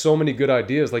I've had so many good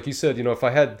ideas. Like you said, if I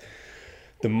had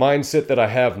the mindset that I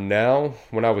have now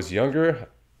when I was younger,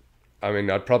 I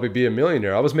mean, I'd probably be a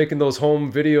millionaire. I was making those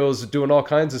home videos, doing all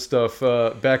kinds of stuff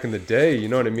back in the day. You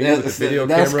know what I mean? With the video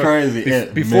that's camera.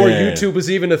 crazy. Before Man. YouTube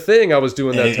was even a thing, I was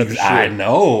doing that type of shit. I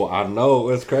know.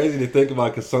 It's crazy to think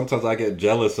about because sometimes I get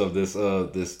jealous of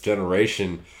this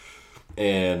generation,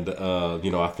 and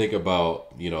I think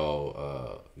about me,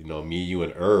 you,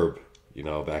 and Herb,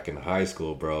 back in high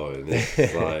school, bro, and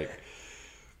it's like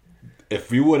if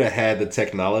we would have had the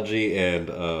technology and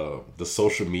the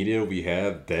social media we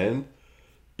had then,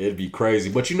 it'd be crazy.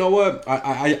 But you know what?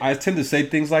 I tend to say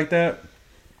things like that,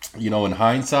 in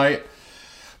hindsight.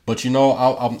 But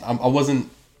I wasn't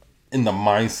in the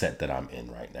mindset that I'm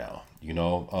in right now.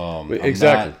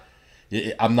 Exactly.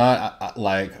 I'm not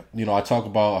like I talk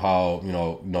about how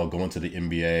going to the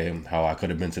NBA, how I could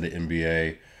have been to the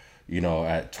NBA,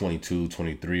 at 22,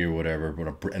 23 or whatever, but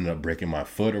I ended up breaking my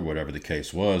foot or whatever the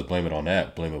case was. Blame it on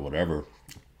that. Blame it whatever.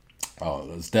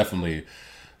 It's definitely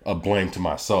a blame to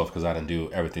myself because I didn't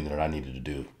do everything that I needed to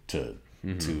do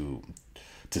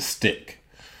to stick.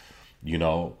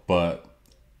 But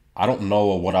I don't know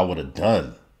what I would have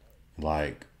done,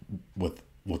 like with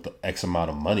the X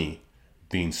amount of money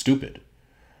being stupid.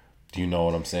 Do you know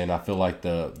what I'm saying? I feel like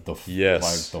the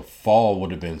fall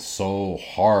would have been so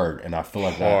hard, and I feel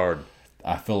like I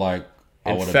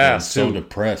would have been so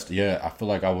depressed. Yeah, I feel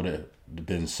like I would have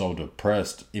been so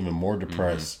depressed, even more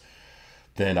depressed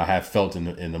than I have felt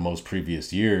in the most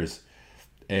previous years.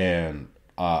 And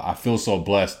I feel so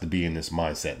blessed to be in this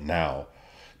mindset now,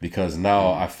 because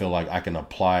now I feel like I can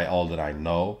apply all that I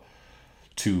know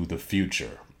to the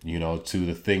future. To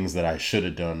the things that I should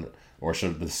have done. Or the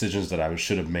decisions that I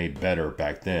should have made better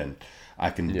back then. I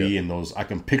can be in those. I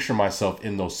can picture myself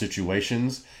in those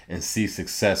situations and see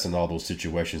success in all those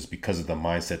situations because of the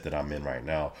mindset that I'm in right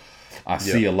now. I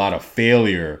see a lot of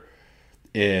failure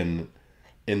in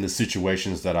the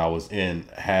situations that I was in.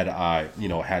 Had I,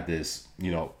 had this,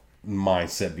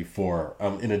 mindset before,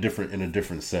 in a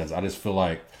different sense. I just feel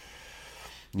like,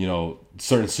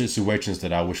 certain situations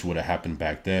that I wish would have happened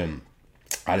back then,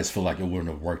 I just feel like it wouldn't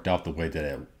have worked out the way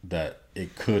that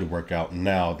it could work out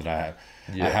now that I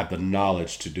have the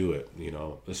knowledge to do it,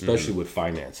 especially with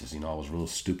finances. I was real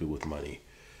stupid with money.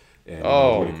 And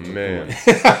man.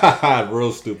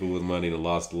 real stupid with money and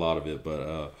lost a lot of it.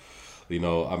 But,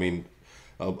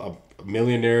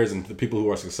 millionaires and the people who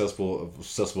are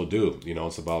successful do,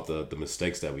 it's about the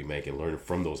mistakes that we make and learning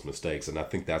from those mistakes. And I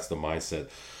think that's the mindset,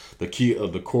 the key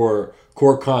of the core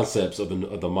concepts of the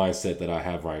mindset that I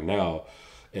have right now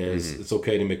is it's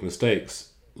okay to make mistakes.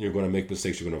 You're going to make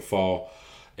mistakes. You're going to fall.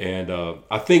 And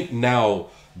I think now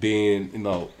being,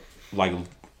 like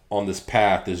on this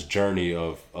path, this journey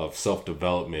of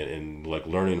self-development and like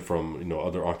learning from,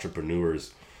 other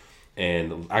entrepreneurs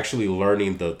and actually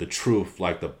learning the truth,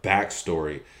 like the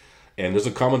backstory. And there's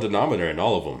a common denominator in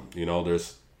all of them.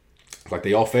 There's like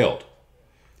they all failed.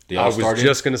 I was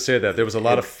just going to say that. There was a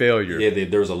lot of failure. Yeah,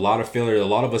 there was a lot of failure. A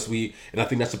lot of us, and I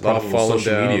think that's the problem with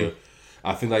social media.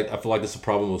 I feel like that's the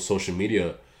problem with social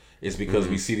media is because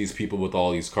we see these people with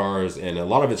all these cars, and a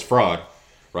lot of it's fraud,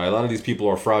 right? A lot of these people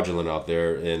are fraudulent out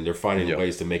there, and they're finding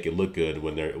ways to make it look good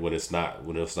when it's not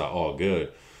all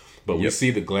good. But we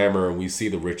see the glamour and we see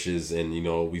the riches, and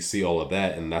we see all of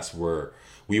that, and that's where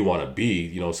we want to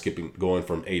be. Going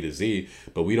from A to Z,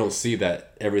 but we don't see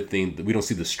that everything. We don't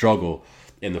see the struggle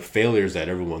and the failures that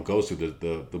everyone goes through,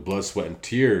 the blood, sweat, and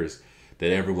tears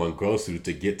that everyone goes through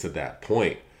to get to that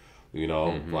point.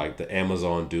 Like the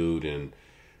Amazon dude and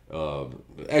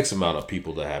X amount of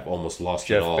people that have almost lost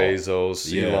Jeff it all.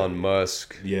 Bezos, Elon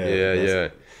Musk. Yeah.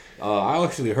 I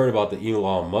actually heard about the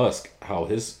Elon Musk, how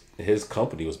his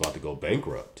company was about to go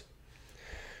bankrupt.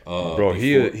 Bro,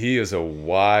 he is a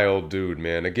wild dude,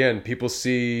 man. Again, people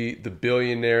see the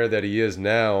billionaire that he is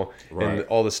now and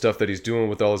all the stuff that he's doing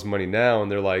with all his money now, and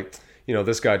they're like,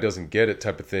 this guy doesn't get it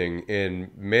type of thing. And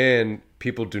man,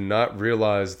 people do not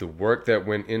realize the work that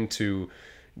went into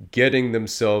getting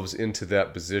themselves into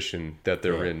that position that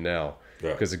they're in now.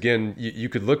 Yeah. Because again, you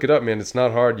could look it up, man. It's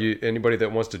not hard. Anybody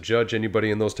that wants to judge anybody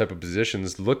in those type of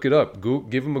positions, look it up.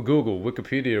 Give them a Google,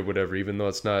 Wikipedia, or whatever. Even though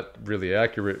it's not really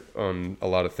accurate on a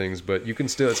lot of things, but you can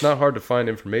still. It's not hard to find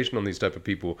information on these type of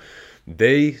people.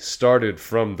 They started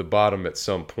from the bottom at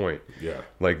some point. Yeah.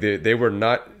 Like they were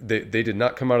not. They did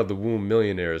not come out of the womb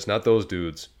millionaires. Not those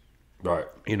dudes. Right.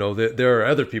 You know, there are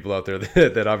other people out there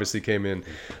that obviously came in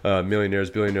millionaires,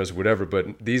 billionaires, whatever.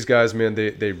 But these guys, man,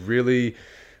 they really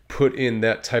put in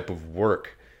that type of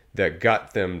work that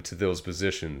got them to those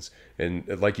positions. And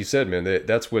like you said, man,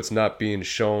 that's what's not being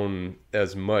shown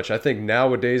as much. I think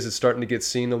nowadays it's starting to get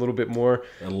seen a little bit more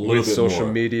with social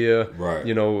media, right?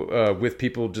 You know, with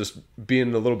people just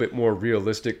being a little bit more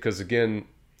realistic. Because again,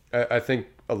 I think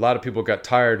a lot of people got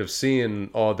tired of seeing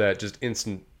all that just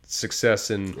instant success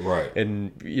and right.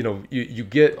 And you know, you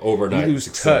get overnight, you lose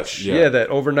success. touch. Yeah, that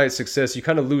overnight success. You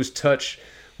kind of lose touch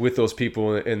with those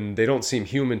people, and they don't seem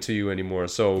human to you anymore.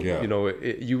 So you know,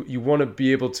 you want to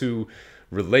be able to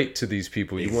relate to these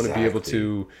people. You want to be able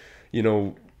to, you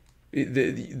know,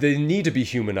 they need to be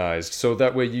humanized, so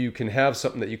that way you can have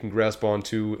something that you can grasp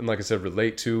onto, and like I said,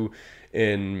 relate to,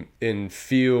 and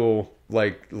feel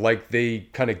like they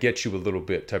kind of get you a little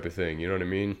bit, type of thing. You know what I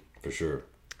mean? For sure.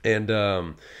 And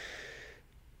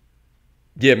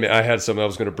yeah, man, I had something I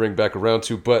was going to bring back around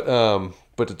to,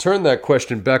 but to turn that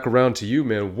question back around to you,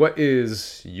 man, what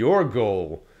is your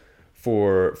goal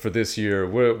for this year?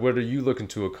 What are you looking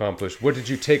to accomplish? What did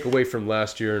you take away from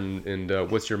last year, and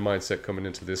what's your mindset coming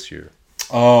into this year?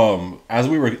 As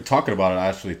we were talking about it, I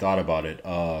actually thought about it.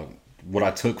 What I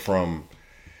took from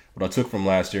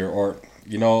last year, or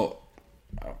you know,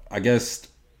 I guess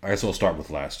we'll start with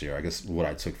last year. I guess what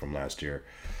I took from last year.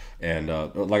 And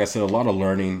like I said, a lot of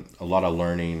learning,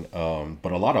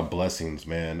 but a lot of blessings,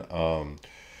 man.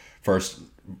 First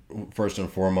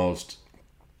and foremost,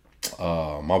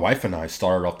 my wife and I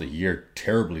started off the year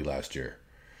terribly last year.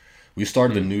 We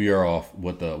started the new year off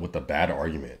with a bad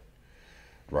argument,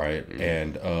 right?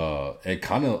 And it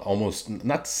kind of almost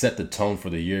not set the tone for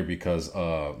the year, because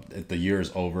the year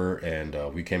is over,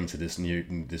 and we came into this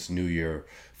new year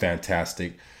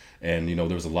fantastic, and you know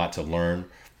there was a lot to learn.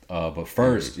 But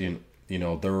first, you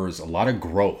know, there was a lot of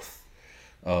growth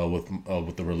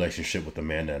with the relationship with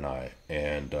Amanda and I,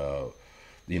 and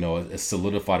you know, it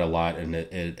solidified a lot, and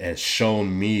it has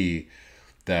shown me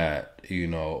that, you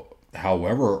know,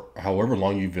 however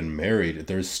long you've been married,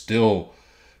 there is still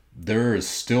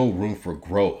room for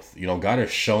growth. You know, God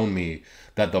has shown me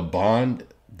that the bond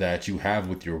that you have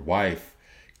with your wife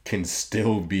can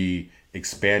still be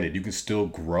expanded. You can still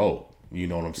grow. You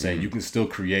know what I'm saying? Mm-hmm. You can still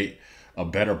create a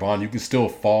better bond. You can still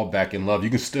fall back in love.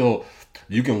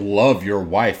 You can love your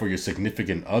wife or your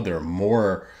significant other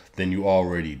more than you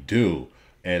already do.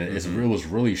 And it was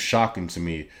really shocking to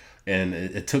me. And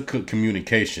it took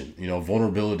communication, you know,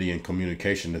 vulnerability and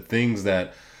communication. The things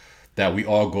that we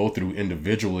all go through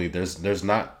individually,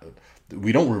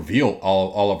 we don't reveal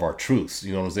all of our truths.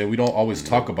 You know what I'm saying? We don't always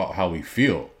talk about how we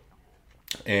feel.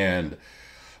 And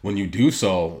when you do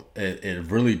so, it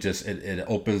really just it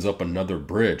opens up another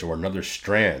bridge or another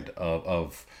strand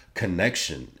of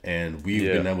connection. And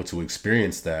we've been able to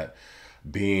experience that.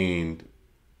 Being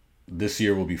this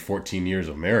year will be 14 years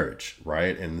of marriage,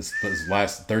 right? And this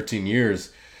last 13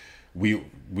 years,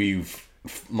 we've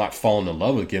not fallen in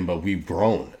love again, but we've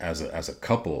grown as a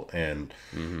couple. And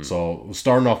so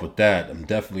starting off with that, I'm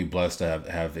definitely blessed to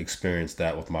have experienced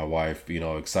that with my wife. You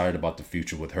know, excited about the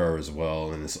future with her as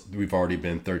well. And we've already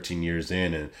been 13 years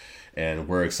in, and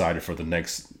we're excited for the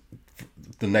next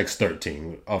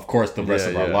 13. Of course, the rest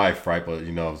of our life, right? But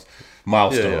you know,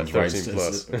 milestones, right? 13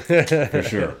 plus. For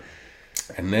sure.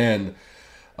 And then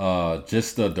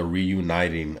just the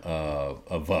reuniting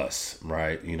of us,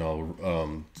 right? You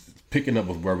know, picking up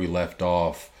with where we left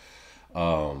off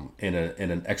in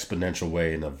an exponential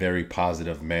way, in a very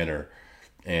positive manner,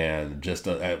 and just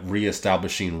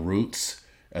reestablishing roots,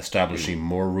 establishing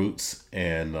more roots,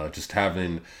 and just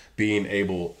being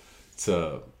able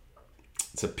to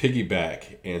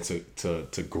piggyback and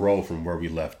to grow from where we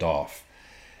left off.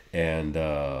 And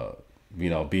you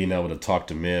know, being able to talk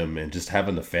to Mim and just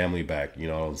having the family back, you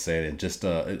know what I'm saying? And just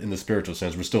in the spiritual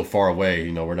sense, we're still far away,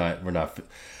 you know, we're not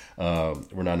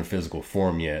in physical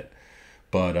form yet.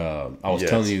 But I was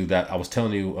telling you that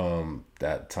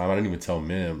time, I didn't even tell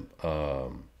Mim,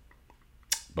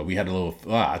 but we had a little,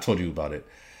 I told you about it.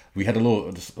 We had a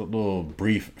little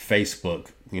brief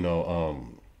Facebook, you know,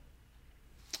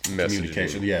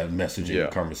 communication,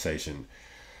 messaging conversation.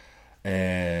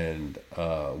 And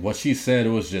what she said, it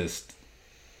was just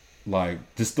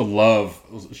the love.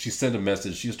 She sent a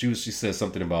message. She said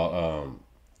something about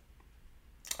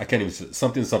I can't even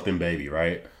say, something baby,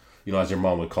 right? You know, as your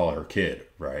mom would call her kid,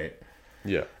 right?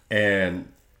 Yeah.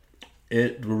 And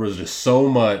it was just so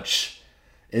much.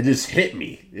 It just hit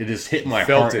me. It just hit my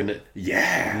Felt heart. it.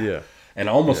 Yeah. And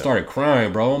I almost started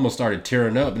crying, bro. I almost started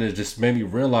tearing up, and it just made me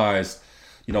realize,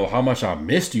 you know, how much I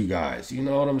missed you guys. You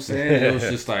know what I'm saying? It was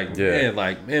just like, man,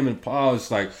 like him and Paul,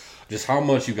 it's like just how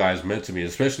much you guys meant to me,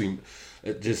 especially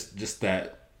just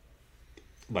that,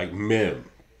 like Mim.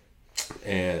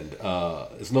 And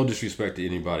it's no disrespect to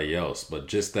anybody else, but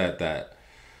just that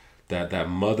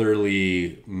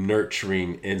motherly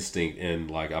nurturing instinct, and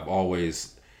like I've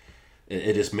always,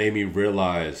 it just made me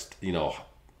realize, you know,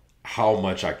 how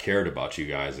much I cared about you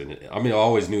guys. And I mean, I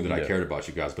always knew that I cared about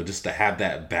you guys, but just to have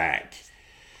that back,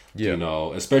 you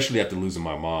know, especially after losing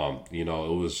my mom, you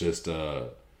know, it was just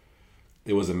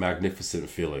it was a magnificent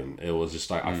feeling. It was just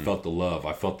like I felt the love,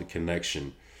 I felt the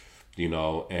connection, you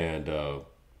know, and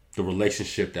the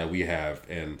relationship that we have.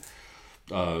 And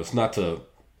it's not to,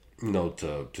 you know,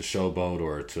 to showboat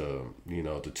or to, you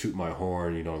know, to toot my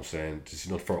horn, you know what I'm saying? Just,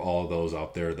 you know, for all those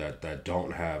out there that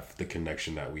don't have the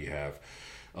connection that we have.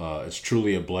 It's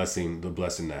truly a blessing, the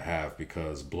blessing to have,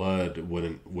 because blood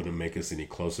wouldn't make us any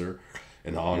closer.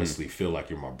 And I honestly feel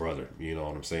like you're my brother, you know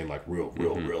what I'm saying? Like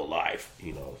real life,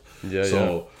 you know?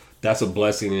 So that's a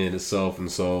blessing in itself.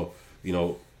 And so, you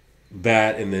know,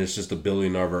 that, and then it's just the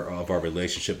building of our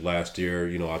relationship last year.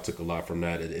 You know, I took a lot from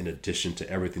that, in addition to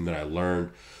everything that I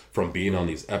learned from being on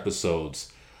these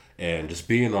episodes, and just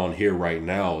being on here right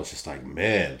now. It's just like,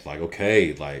 man, like,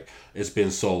 okay, like it's been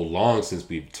so long since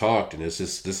we've talked, and it's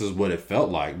just, this is what it felt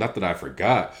like. Not that I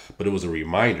forgot, but it was a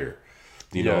reminder,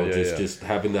 you know, just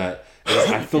having that.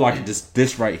 I feel like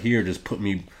this right here just put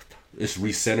me, it's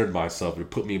recentered myself. It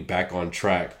put me back on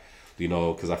track, you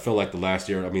know, because I feel like the last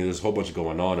year, I mean, there's a whole bunch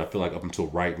going on. I feel like up until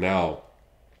right now,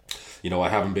 you know, I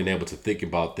haven't been able to think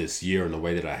about this year in the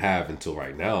way that I have until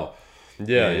right now.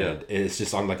 It's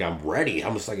just, I'm like, I'm ready.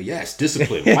 I'm just like, yes,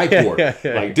 discipline, whiteboard,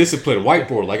 like discipline,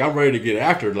 whiteboard. Like I'm ready to get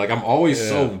after it. Like I'm always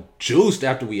so juiced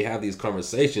after we have these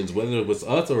conversations, whether it was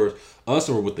us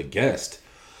or with the guest.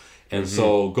 And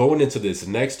so going into this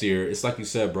next year, it's like you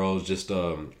said, bro, it's just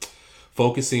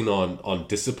focusing on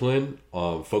discipline,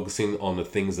 focusing on the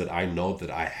things that I know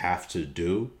that I have to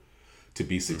do to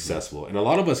be successful. And a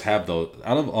lot of us have those.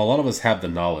 A lot of us have the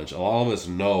knowledge. A lot of us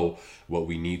know what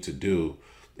we need to do.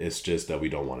 It's just that we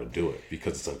don't want to do it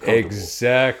because it's uncomfortable.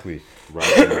 Exactly.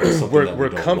 Right. We're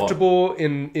comfortable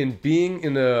in being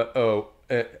in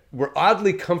we're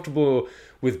oddly comfortable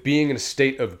with being in a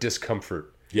state of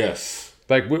discomfort. Yes.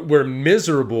 Like we're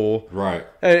miserable. Right.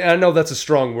 And I know that's a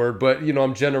strong word, but you know,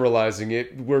 I'm generalizing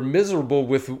it. We're miserable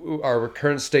with our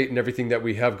current state and everything that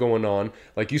we have going on.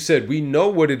 Like you said, we know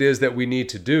what it is that we need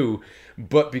to do,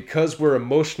 but because we're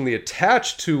emotionally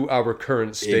attached to our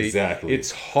current state,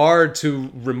 it's hard to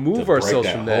remove ourselves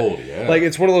from that. Hold, Like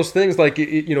it's one of those things. Like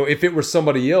you know, if it were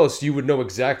somebody else, you would know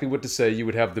exactly what to say. You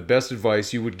would have the best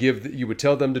advice. You would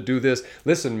tell them to do this.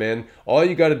 Listen, man, all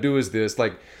you got to do is this.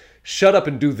 Like, shut up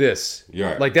and do this.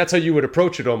 Yeah. Like that's how you would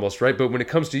approach it almost, right? But when it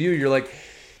comes to you, you're like,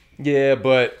 yeah,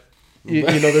 but you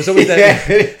know, there's always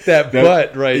that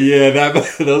but, right? Yeah,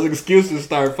 those excuses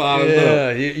start piling up.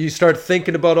 Yeah, you start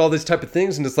thinking about all these type of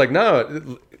things, and it's like,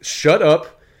 no, shut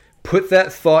up, put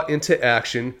that thought into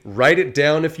action, write it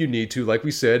down if you need to, like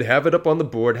we said, have it up on the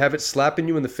board, have it slapping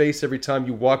you in the face every time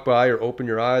you walk by or open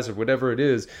your eyes or whatever it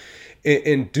is,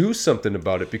 and do something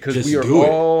about it, because we are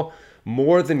all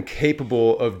more than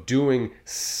capable of doing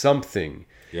something.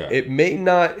 Yeah. It may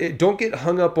not, don't get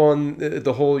hung up on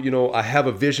the whole, you know, I have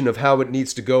a vision of how it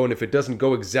needs to go, and if it doesn't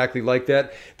go exactly like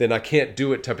that, then I can't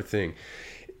do it type of thing.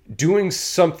 Doing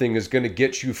something is going to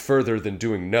get you further than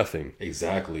doing nothing.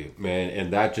 Exactly, man.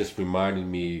 And that just reminded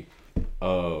me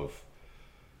of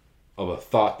a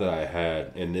thought that I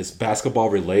had, and it's basketball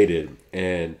related.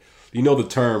 And you know the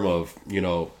term of, you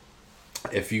know,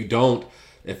 if you don't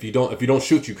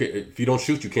shoot, you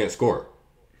can't score.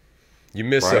 You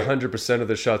miss 100% of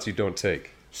the shots you don't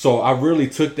take. So I really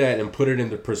took that and put it in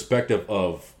the perspective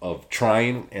of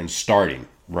trying and starting,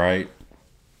 right?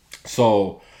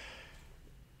 So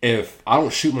if I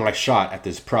don't shoot my shot at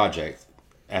this project,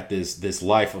 at this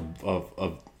life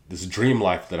of this dream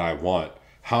life that I want,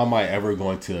 how am I ever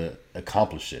going to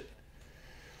accomplish it?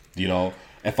 You know,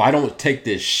 if I don't take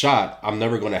this shot, I'm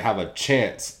never going to have a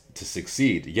chance to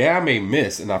succeed. Yeah, I may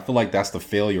miss, and I feel like that's the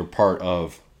failure part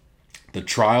of the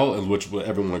trial, in which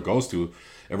everyone goes through.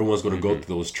 Everyone's going to go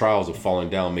through those trials of falling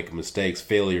down, making mistakes,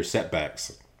 failure,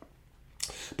 setbacks.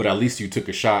 But at least you took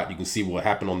a shot. You can see what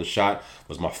happened on the shot.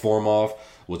 Was my form off?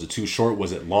 Was it too short?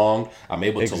 Was it long? I'm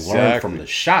able to learn from the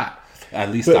shot.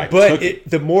 At least I took it.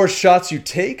 The more shots you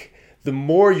take, the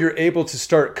more you're able to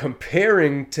start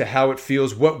comparing to how it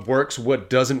feels, what works,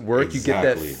 what doesn't work. You get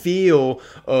that feel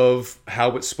of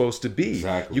how it's supposed to be.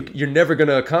 Exactly. You're never going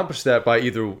to accomplish that by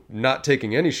either not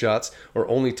taking any shots or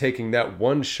only taking that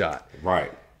one shot.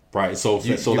 Right. So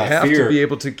You that have fear, to be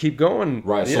able to keep going.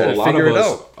 right? Yeah, So figure it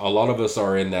out. a lot of us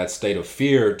are in that state of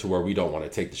fear to where we don't want to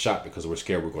take the shot because we're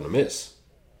scared we're going to miss.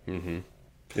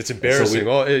 It's embarrassing.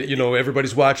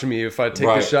 Everybody's watching me. If I take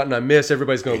Right. this shot and I miss,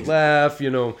 everybody's going to laugh. They're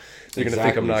going to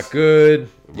think I'm Exactly. not good.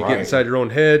 You Right. get inside your own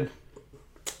head.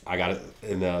 I got it,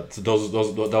 and so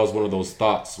that was one of those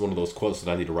thoughts, one of those quotes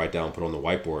that I need to write down and put on the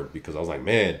whiteboard because I was like,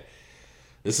 man,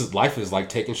 life is like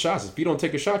taking shots. If you don't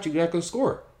take a shot, you're not going to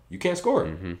score. You can't score.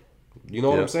 You know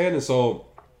what I'm saying? And so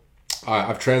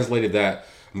I've translated that.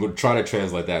 I'm going to try to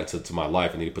translate that to my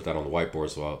life. I need to put that on the whiteboard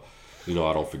so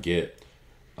I don't forget.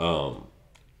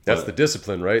 That's the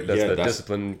discipline, right? That's Yeah, the that's-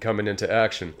 discipline coming into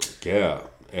action. Yeah,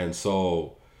 and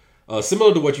so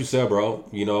similar to what you said, bro.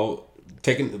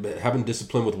 Having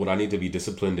discipline with what I need to be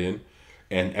disciplined in,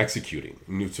 and executing.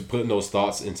 To putting those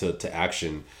thoughts into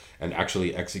action and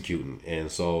actually executing. And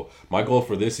so my goal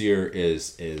for this year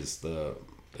is to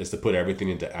put everything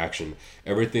into action.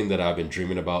 Everything that I've been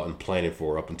dreaming about and planning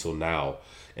for up until now,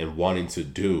 and wanting to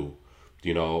do.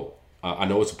 I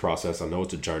know it's a process. I know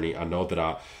it's a journey. I know that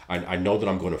I know that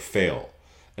I'm going to fail.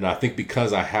 And I think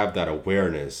because I have that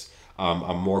awareness,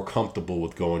 I'm more comfortable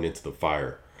with going into the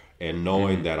fire and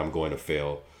knowing that I'm going to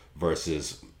fail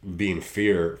versus being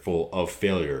fearful of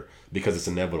failure because it's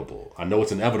inevitable. I know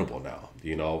it's inevitable now,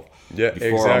 Yeah,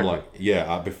 Before exactly.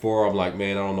 before I'm like,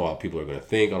 man, I don't know how people are going to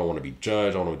think. I don't want to be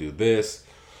judged. I don't want to do this.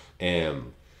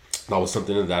 And that was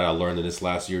something that I learned in this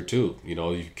last year too.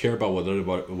 You care about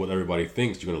what everybody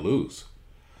thinks, you're gonna lose.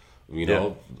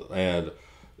 And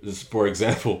just for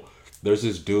example, there's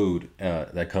this dude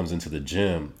that comes into the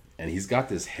gym and he's got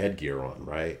this headgear on,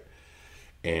 right?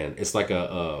 And it's like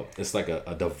a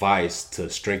device to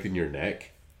strengthen your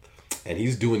neck, and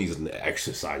he's doing these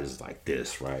exercises like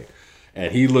this, right?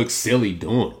 And he looks silly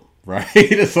doing them, right?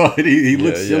 So he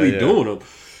looks silly doing them,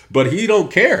 but he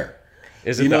don't care.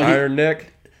 Is it the iron neck?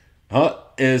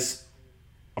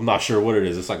 I'm not sure what it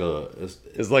is. It's like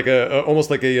It's like almost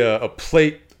like a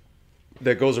plate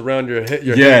that goes around your head.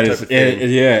 yeah, Type of thing.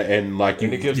 and like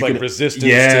And it gives like resistance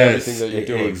yes, to everything that you're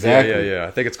doing. Exactly. Yeah.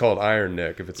 I think it's called iron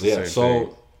neck if it's the same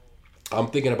thing. I'm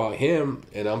thinking about him,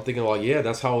 and I'm thinking like, yeah,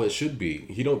 that's how it should be.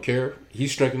 He don't care.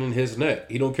 He's strengthening his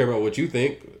neck. He don't care about what you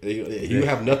think. You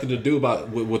have nothing to do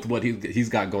with what he's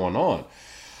got going on.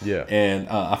 Yeah. And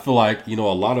I feel like, a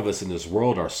lot of us in this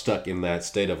world are stuck in that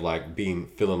state of like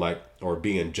feeling like, or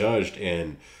being judged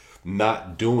and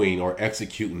not doing or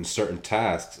executing certain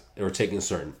tasks or taking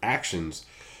certain actions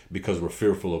because we're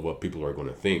fearful of what people are going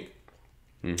to think.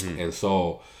 And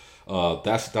so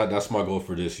that's my goal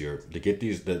for this year, to get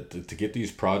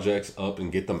these projects up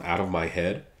and get them out of my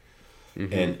head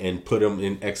and put them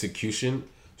in execution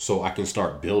so I can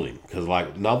start building. Because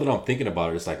like now that I'm thinking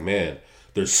about it, it's like, man,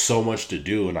 there's so much to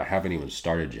do and I haven't even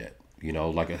started yet.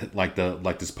 Like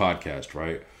this podcast,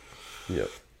 right? Yep.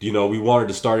 We wanted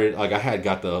to start it. Like I had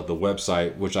got the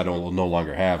website, which I no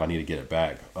longer have. I need to get it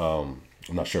back. I'm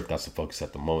not sure if that's the focus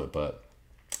at the moment, but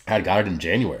I had got it in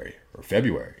January or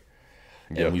February,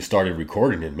 and we started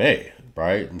recording in May,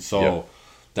 right? And so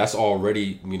that's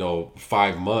already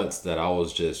 5 months that I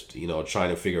was just trying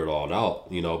to figure it all out,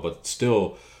 but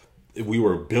still. We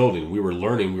were building, we were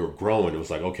learning, we were growing. It was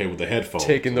like, okay, with the headphones.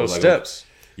 Taking those steps.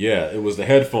 Yeah, it was the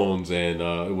headphones and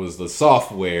it was the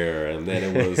software and then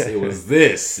it was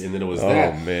this and then it was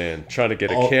that. Oh, man. Trying to get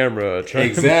a camera,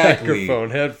 exactly.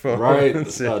 microphone, headphones.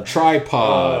 Right.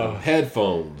 Tripod,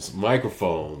 headphones,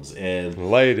 microphones,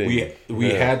 and lighting.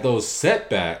 We had those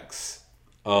setbacks,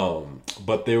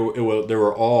 but they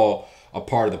were all a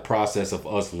part of the process of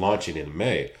us launching in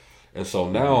May. And so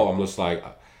now I'm just like...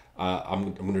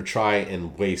 I'm going to try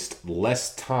and waste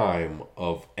less time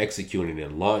of executing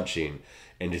and launching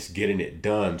and just getting it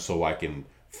done so I can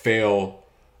fail,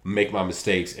 make my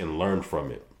mistakes, and learn from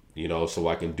it, so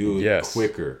I can do it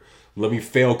quicker. Let me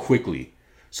fail quickly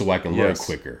so I can learn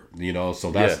quicker, so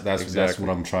that's what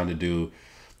I'm trying to do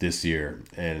this year,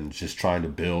 and just trying to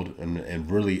build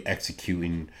and really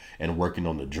executing and working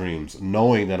on the dreams,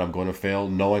 knowing that I'm going to fail,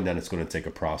 knowing that it's going to take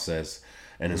a process.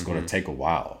 And it's going to take a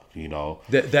while,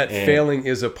 That failing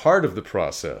is a part of the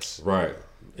process. Right,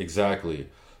 exactly.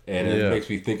 And it makes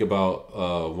me think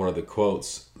about one of the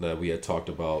quotes that we had talked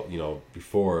about,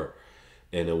 before.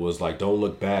 And it was like, don't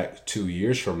look back 2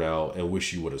 years from now and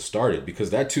wish you would have started.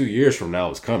 Because that 2 years from now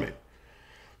is coming.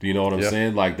 Do you know what I'm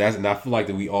saying? Like that's, and I feel like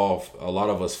that a lot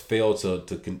of us fail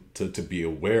to be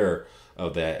aware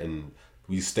of that. And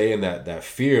we stay in that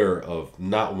fear of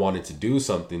not wanting to do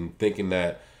something, thinking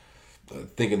that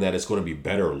it's going to be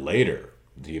better later.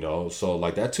 So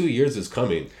like that 2 years is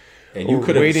coming, and you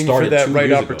could have waiting started for that 2 right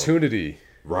years opportunity. ago.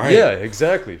 Right. Yeah,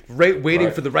 exactly. Waiting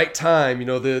Right. for the right time,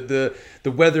 the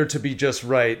weather to be just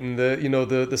right, and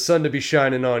the sun to be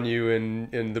shining on you,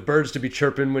 and the birds to be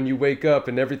chirping when you wake up,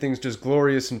 and everything's just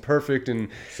glorious and perfect, and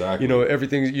Exactly.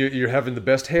 everything, you're having the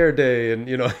best hair day, and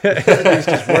everything's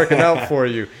just working out for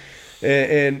you.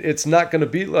 And it's not going to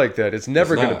be like that. It's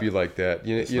never going to be like that.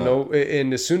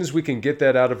 And as soon as we can get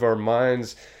that out of our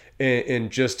minds and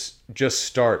just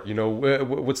start,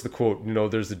 what's the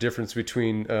quote? There's the difference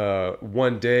between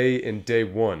one day and day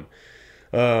one.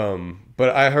 But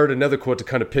I heard another quote to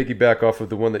kind of piggyback off of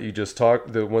the one that you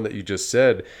just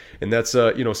said, and that's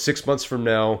 6 months from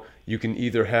now you can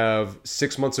either have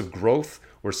 6 months of growth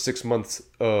or 6 months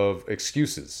of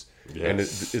excuses, and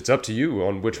it's up to you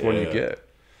on which one you get.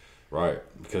 Right,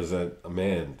 because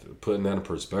man, putting that in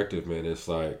perspective, man, it's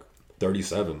like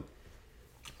 37,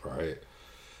 right?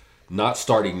 Not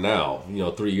starting now,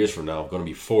 3 years from now, I'm going to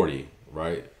be 40,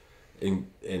 right? In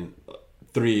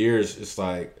 3 years, it's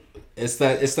like it's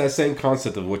that same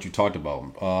concept of what you talked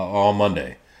about on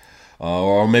Monday,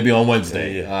 or maybe on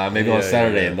Wednesday, maybe on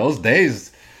Saturday, and those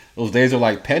days are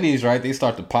like pennies, right? They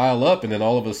start to pile up, and then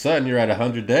all of a sudden you're at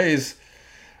 100 days.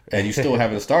 And you still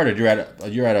haven't started. You're at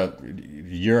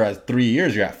 3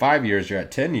 years. You're at 5 years. You're at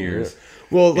 10 years. Yeah.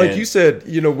 Well, like you said,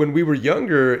 when we were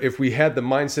younger, if we had the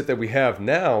mindset that we have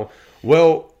now,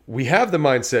 well, we have the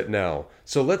mindset now.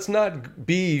 So let's not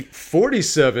be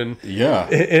 47. Yeah.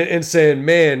 And saying,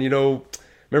 man,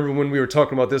 remember when we were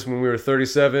talking about this when we were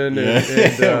 37,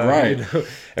 and right?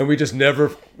 And we just never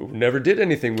did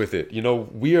anything with it.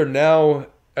 We are now.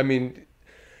 I mean,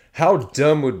 how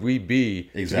dumb would we be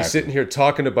to be sitting here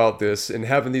talking about this and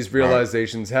having these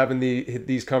realizations, having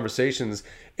these conversations,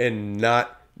 and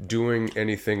not doing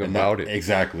anything about it?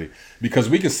 Exactly. Because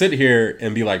we can sit here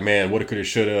and be like, man, woulda, coulda,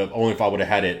 shoulda. Only if I would have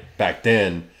had it back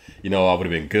then, I would have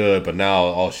been good. But now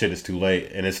all shit is too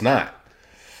late, and it's not.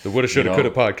 The woulda, shoulda,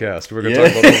 coulda podcast. We're going to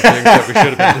talk about all the things that we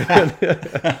should have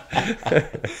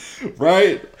been doing.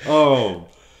 Right?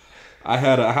 I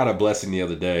had a blessing the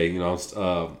other day.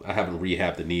 I haven't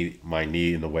rehabbed my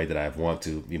knee in the way that I want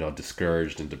to.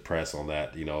 Discouraged and depressed on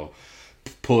that.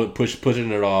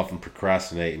 Pushing it off and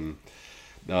procrastinating.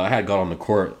 I had gone on the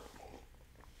court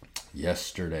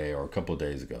yesterday or a couple of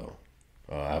days ago.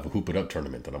 I have a Hoop It Up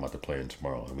tournament that I'm about to play in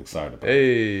tomorrow. I'm excited about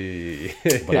it.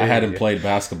 Hey, but I hadn't played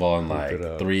basketball in like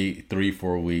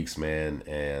 4 weeks, man,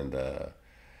 and.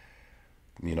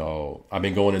 I've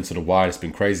been going into the Y. It's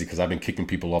been crazy because I've been kicking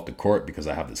people off the court because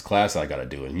I have this class I got to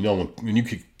do. And when you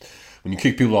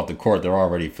kick people off the court, they're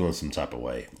already feeling some type of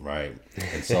way, right?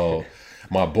 And so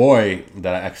my boy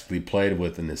that I actually played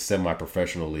with in this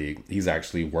semi-professional league, he's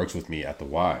actually works with me at the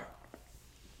Y,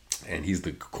 and he's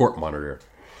the court monitor.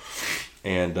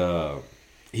 And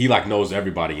he knows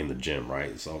everybody in the gym,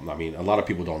 right? So I mean, a lot of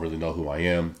people don't really know who I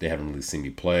am. They haven't really seen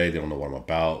me play. They don't know what I'm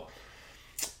about.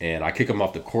 And I kick him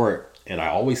off the court. And I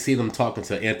always see them talking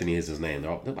to Anthony is his name.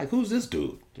 They're like, who's this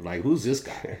dude? They're like, who's this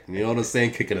guy? You know what I'm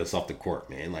saying? Kicking us off the court,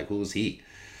 man. Like, who's he?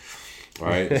 All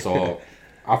right. So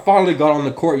I finally got on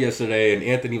the court yesterday, and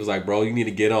Anthony was like, bro, you need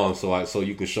to get on so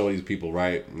you can show these people,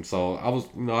 right? And so I was,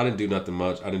 I didn't do nothing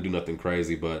much. I didn't do nothing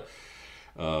crazy, but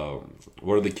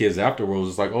one of the kids afterwards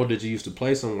was like, oh, did you used to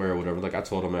play somewhere or whatever? Like, I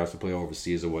told him I used to play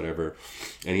overseas or whatever.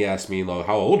 And he asked me, like,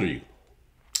 how old are you?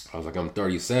 I was like, I'm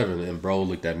 37. And bro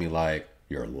looked at me like,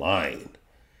 you're lying.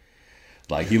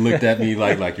 Like, he looked at me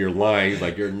like you're lying. He's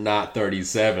like, you're not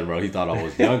 37, bro. He thought I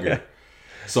was younger.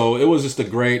 So it was a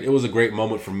great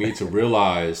moment for me to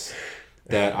realize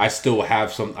that I still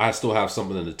have something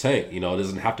in the tank. It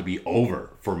doesn't have to be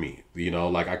over for me.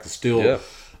 Like, I can still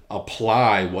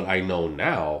apply what I know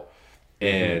now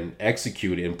and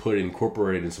execute it and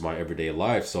incorporate it into my everyday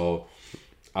life, so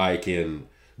I can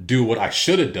do what I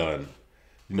should have done,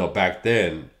 back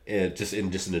then, and just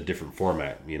in a different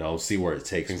format, see where it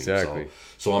takes me.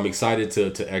 So I'm excited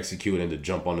to execute and to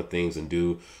jump on the things and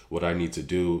do what I need to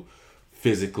do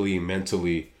physically,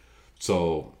 mentally.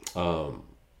 So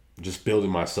just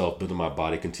building myself, building my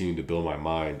body, continuing to build my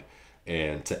mind,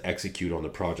 and to execute on the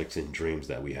projects and dreams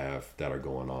that we have that are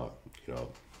going on,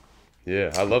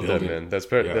 Yeah, I love that, man.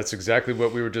 That's exactly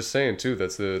what we were just saying too.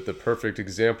 That's the perfect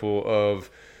example of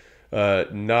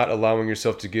not allowing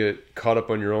yourself to get caught up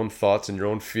on your own thoughts and your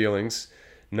own feelings,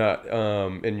 not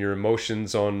and your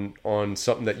emotions on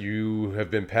something that you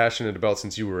have been passionate about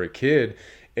since you were a kid,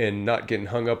 and not getting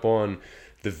hung up on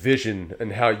the vision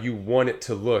and how you want it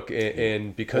to look,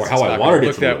 and because Or it's how I not wanted going to it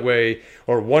look to that look. way,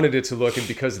 or wanted it to look, and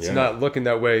because it's not looking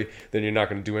that way, then you're not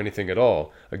going to do anything at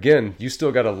all. Again, you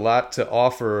still got a lot to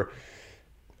offer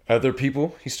other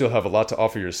people. You still have a lot to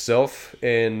offer yourself,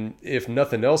 and if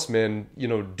nothing else, man,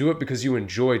 do it because you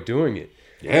enjoy doing it.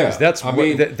 Yeah, 'Cause that's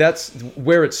that's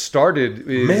where it started.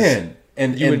 Is Man,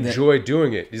 and you and enjoy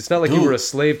doing it. It's not like you Dude. were a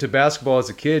slave to basketball as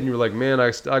a kid and you were like, man,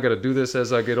 I got to do this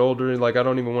as I get older, and like I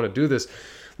don't even want to do this.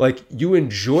 Like, you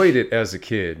enjoyed it as a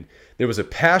kid. There was a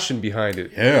passion behind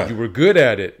it. Yeah. You were good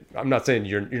at it. I'm not saying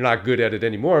you're not good at it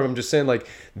anymore. I'm just saying, like,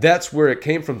 that's where it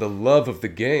came from, the love of the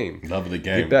game. love of the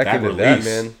game. Get back into that,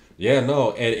 man. Yeah,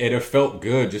 no, and it felt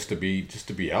good just to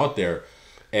be out there.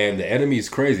 And the enemy is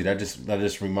crazy. That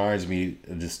just reminds me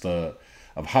just of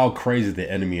how crazy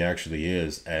the enemy actually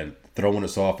is, and throwing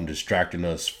us off and distracting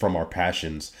us from our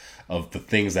passions of the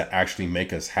things that actually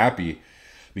make us happy,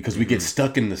 because we get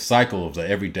stuck in the cycle of the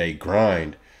everyday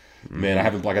grind. Man, I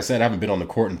haven't been on the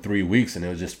court in 3 weeks, and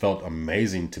it just felt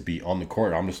amazing to be on the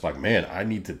court. I'm just like, man, I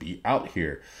need to be out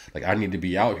here. Like, I need to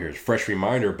be out here. It's a fresh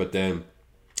reminder, but then,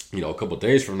 a couple of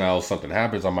days from now, something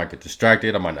happens. I might get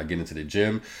distracted. I might not get into the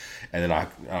gym, and then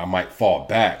I might fall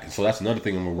back. So that's another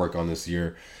thing I'm gonna work on this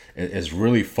year, is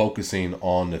really focusing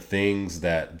on the things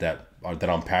that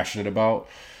I'm passionate about.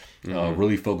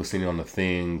 Really focusing on the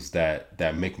things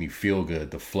that make me feel good,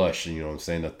 the flush. You know what I'm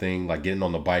saying? The thing like getting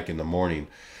on the bike in the morning.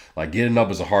 Like, getting up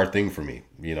is a hard thing for me.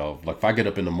 Like, if I get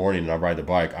up in the morning and I ride the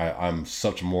bike, I'm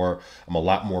a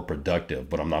lot more productive,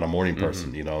 but I'm not a morning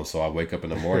person, So I wake up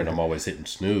in the morning, I'm always hitting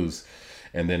snooze.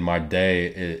 And then my day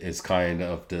is kind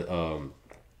of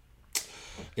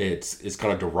it's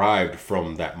kind of derived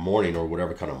from that morning, or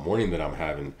whatever kind of morning that I'm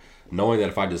having. Knowing that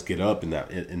if I just get up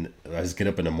I just get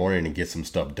up in the morning and get some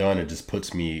stuff done, it just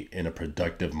puts me in a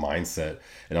productive mindset,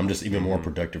 and I'm just even more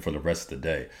productive for the rest of the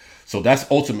day. So that's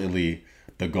ultimately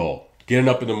the goal. Getting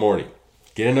up in the morning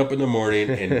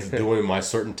and doing my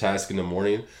certain task in the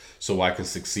morning so I can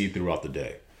succeed throughout the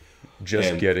day.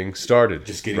 Just getting started.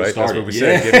 Just getting right? started. That's what we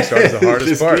said. Getting started is the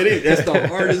hardest part. That's the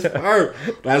hardest part.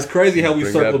 That's crazy how we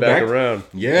Bring circled that back back around.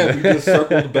 Yeah, we just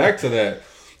circled back to that,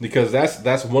 because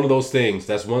that's one of those things.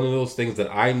 That's one of those things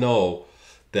that I know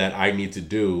that I need to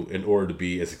do in order to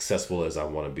be as successful as I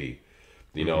want to be.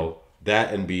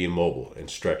 That, and being mobile and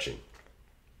stretching.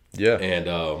 Yeah. And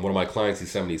one of my clients,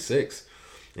 he's 76,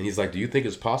 and he's like, "Do you think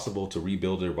it's possible to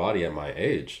rebuild their body at my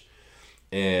age?"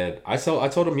 And I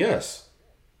told him yes.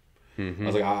 I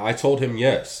was like, I told him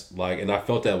yes, like, and I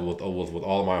felt that with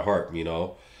all of my heart,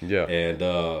 Yeah.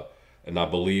 And I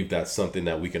believe that's something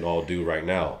that we can all do right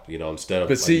now, instead of.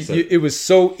 But like see, you said, it was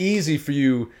so easy for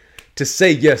you to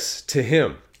say yes to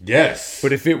him. yes,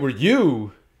 But if it were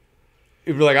you,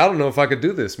 it'd be like, I don't know if I could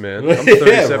do this, man. I'm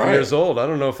 37 right. years old. I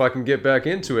don't know if I can get back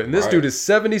into it. And this Right. dude is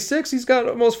 76. He's got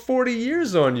almost 40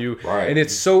 years on you. Right. And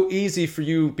it's so easy for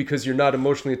you, because you're not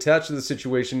emotionally attached to the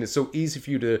situation. It's so easy for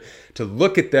you to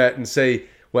look at that and say,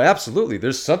 well, absolutely,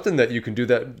 there's something that you can do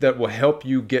that will help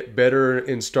you get better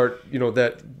and start,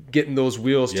 that getting those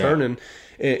wheels turning.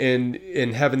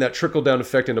 And having that trickle down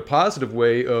effect in a positive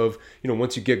way of,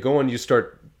 once you get going, you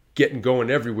start getting going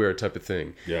everywhere type of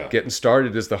thing. Yeah. Getting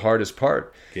started is the hardest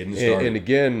part. Getting started. And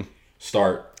again,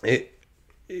 start.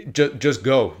 just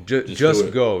go. Just do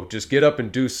it. go. Just get up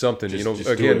and do something. Just do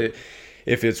again, it.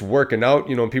 If it's working out,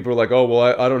 and people are like, oh,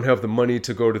 well, I don't have the money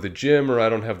to go to the gym, or I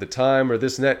don't have the time, or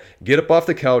this and that. Get up off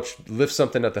the couch, lift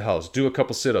something at the house, do a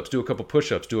couple sit-ups, do a couple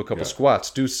push-ups, do a couple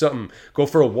squats, do something, go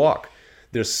for a walk.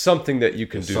 There's something that you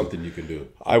can do. Something you can do.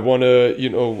 I want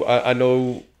to, I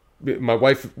know my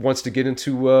wife wants to get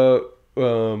into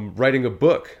writing a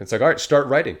book. It's like, all right, start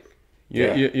writing.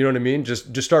 You know what I mean?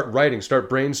 Just start writing, start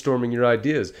brainstorming your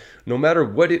ideas. No matter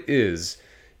what it is,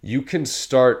 you can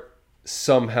start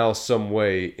somehow, some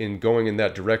way in going in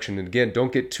that direction. And again,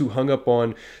 don't get too hung up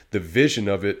on the vision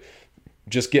of it.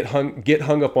 Just get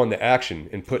hung up on the action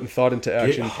and putting thought into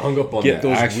action. Get hung up on get the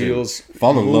those action. wheels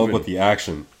Fall in love moving. with the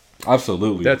action.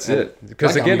 Absolutely. That's it.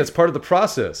 Because again, it's part of the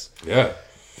process. Yeah.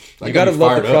 You got to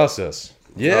love the process.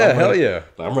 Yeah, I'm hell ready- yeah.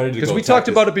 I'm ready to Because go we attack talked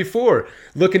this. about it before,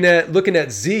 looking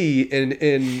at Z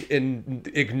and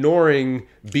ignoring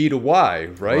B to Y,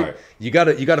 right? Right. You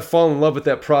gotta fall in love with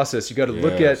that process. You gotta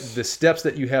look at Yes. the steps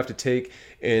that you have to take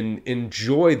and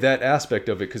enjoy that aspect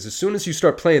of it. Because as soon as you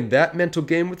start playing that mental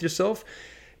game with yourself,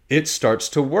 it starts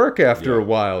to work after a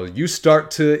while. You start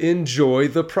to enjoy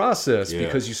the process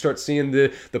because you start seeing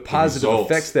the positive results.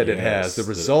 effects that it has, the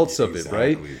results of it,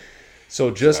 right? Exactly. So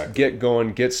just get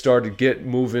going, get started, get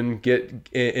moving,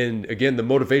 and again, the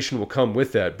motivation will come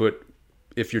with that. But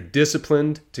if you're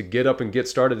disciplined to get up and get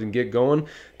started and get going,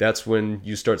 that's when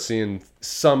you start seeing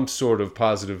some sort of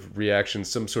positive reaction,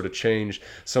 some sort of change,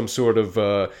 some sort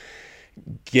of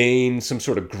gain, some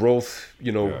sort of growth,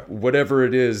 whatever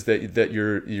it is that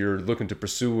you're looking to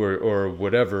pursue or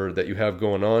whatever that you have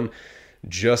going on.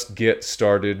 Just get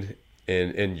started,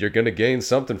 and you're going to gain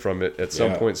something from it at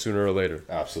some point sooner or later.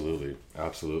 Absolutely.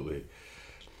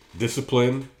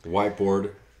 Discipline,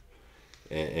 whiteboard,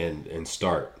 and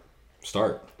start.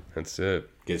 That's it.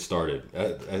 Get started.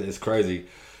 It's crazy.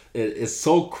 It's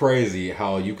so crazy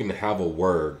how you can have a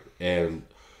word and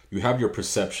you have your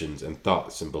perceptions and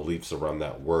thoughts and beliefs around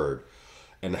that word,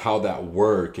 and how that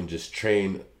word can just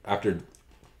train after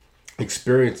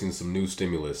experiencing some new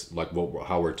stimulus, like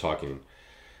how we're talking,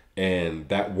 and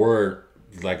that word,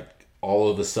 like, all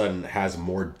of a sudden has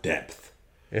more depth.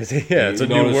 It's a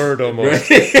new word almost.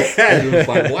 It's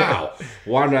like, wow,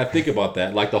 why didn't I think about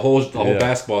that? Like the whole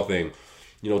basketball thing,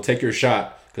 take your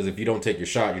shot, because if you don't take your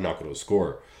shot, you're not going to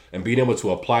score. And being able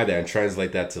to apply that and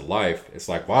translate that to life, it's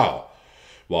like, wow,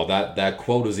 well, that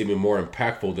quote is even more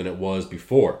impactful than it was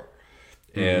before.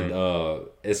 Mm-hmm. And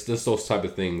it's just those type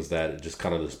of things that just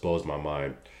kind of just blows my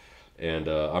mind. And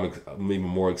I'm even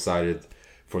more excited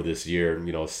for this year,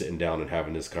 sitting down and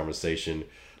having this conversation.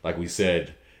 Like we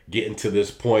said, getting to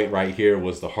this point right here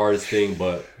was the hardest thing,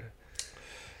 but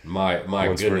my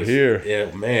once goodness, we're here,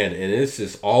 yeah, man, and it's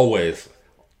just always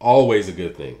a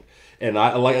good thing. And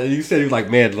I, like you said, you're like,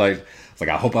 man, like, it's like,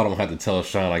 I hope I don't have to tell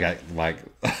Sean, I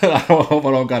hope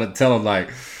I don't got to tell him, like,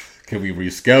 can we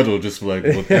reschedule, just like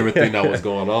with everything that was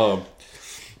going on.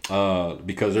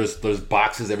 Because there's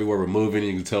boxes everywhere we're moving,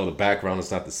 and you can tell the background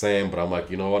is not the same, but I'm like,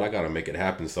 you know what, I got to make it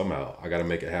happen somehow.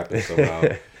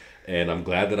 And I'm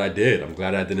glad that I did. I'm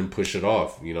glad I didn't push it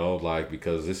off,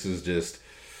 because this is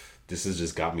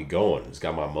just got me going. It's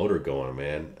got my motor going,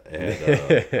 man.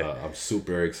 And I'm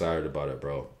super excited about it,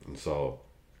 bro. And so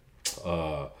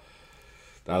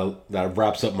that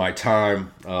wraps up my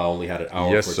time. I only had an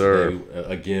hour yes, for sir.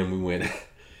 today. Again, we went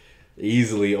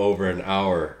easily over an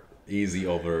hour.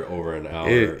 Over an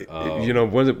hour.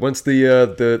 Once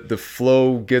the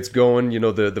flow gets going,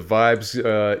 the vibes,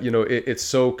 it's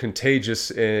so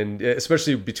contagious, and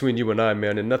especially between you and I,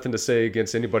 man. And nothing to say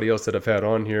against anybody else that I've had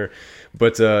on here,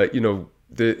 but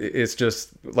it's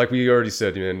just like we already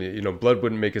said, man. Blood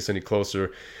wouldn't make us any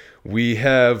closer. We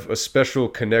have a special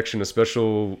connection, a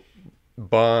special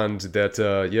bond that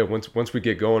once we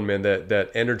get going, man,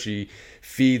 that energy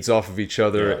feeds off of each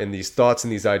other, and these thoughts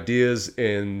and these ideas,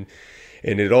 and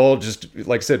it all just,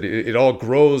 like I said, it all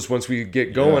grows once we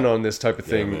get going on this type of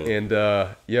thing. And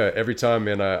every time,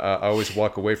 man, I always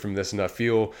walk away from this and I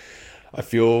feel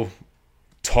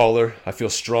taller, I feel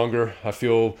stronger, I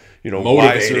feel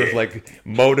wiser, like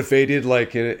motivated.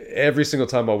 Like every single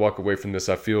time I walk away from this,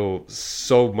 I feel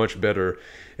so much better.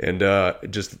 And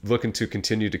just looking to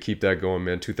continue to keep that going,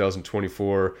 man.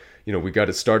 2024, we got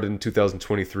it started in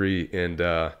 2023,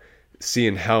 and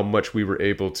seeing how much we were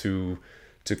able to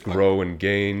grow and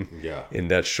gain in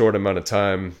that short amount of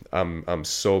time, I'm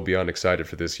so beyond excited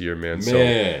for this year, man.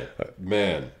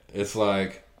 Man, it's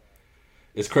like,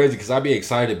 it's crazy because I'd be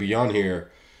excited beyond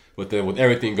here. But then with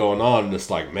everything going on, it's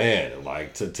like, man,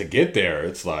 like to get there,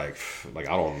 it's like I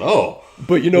don't know.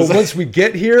 But once we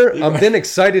get here, I'm then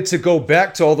excited to go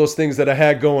back to all those things that I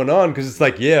had going on, because it's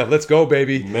like, yeah, let's go,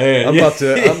 baby. Man, I'm about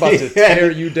to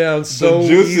tear you down so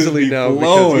easily now,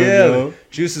 because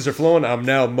juices are flowing. I'm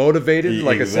now motivated.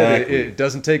 Like I said, it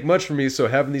doesn't take much for me. So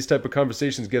having these type of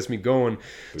conversations gets me going.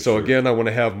 Again, I want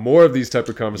to have more of these type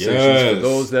of conversations for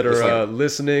those that are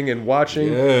listening and watching.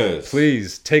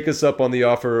 Please take us up on the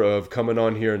offer of coming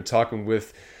on here and talking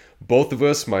with both of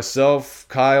us, myself,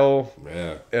 Kyle,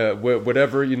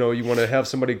 whatever, you want to have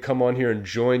somebody come on here and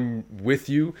join with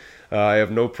you. I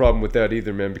have no problem with that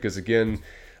either, man, because again,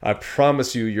 I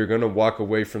promise you're going to walk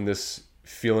away from this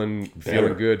feeling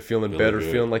good, feeling better,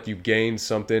 good. Feeling like you gained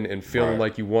something, and feeling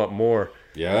like you want more.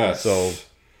 Yes. So,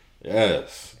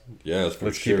 yes,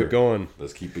 let's keep it going.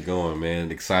 Let's keep it going,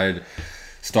 man. Excited.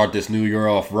 Start this new year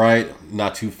off right.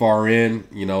 Not too far in.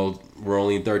 We're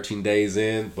only 13 days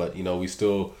in, but we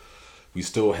still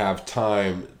have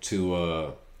time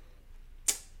to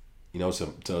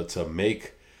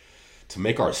to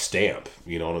make our stamp.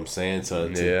 You know what I'm saying? To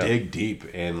dig deep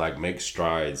and like make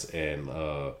strides and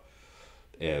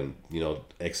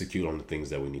execute on the things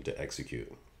that we need to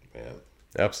execute. Man.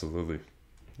 Absolutely.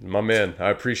 My man, I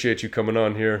appreciate you coming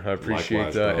on here. I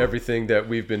appreciate everything that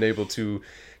we've been able to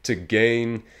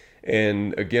gain,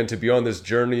 and again, to be on this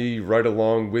journey right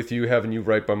along with you, having you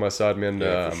right by my side, man.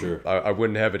 For sure. I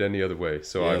wouldn't have it any other way.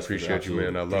 So I appreciate you,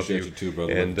 man. I love you. You too,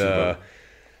 brother. And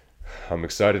I'm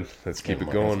excited. Let's keep it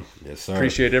going. Yes, sir.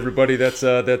 Appreciate everybody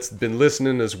that's been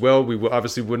listening as well. We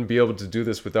obviously wouldn't be able to do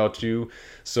this without you.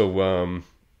 So,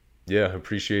 yeah,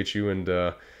 appreciate you, and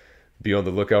be on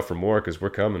the lookout for more because we're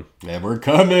coming. Man, we're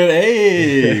coming.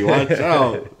 Hey, watch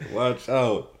out. Watch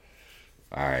out.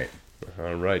 All right.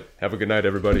 All right. Have a good night,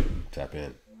 everybody. Tap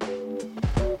in.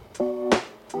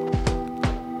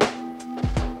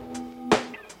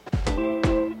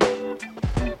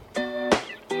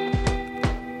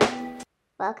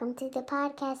 Welcome to the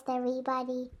podcast,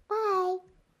 everybody. Bye.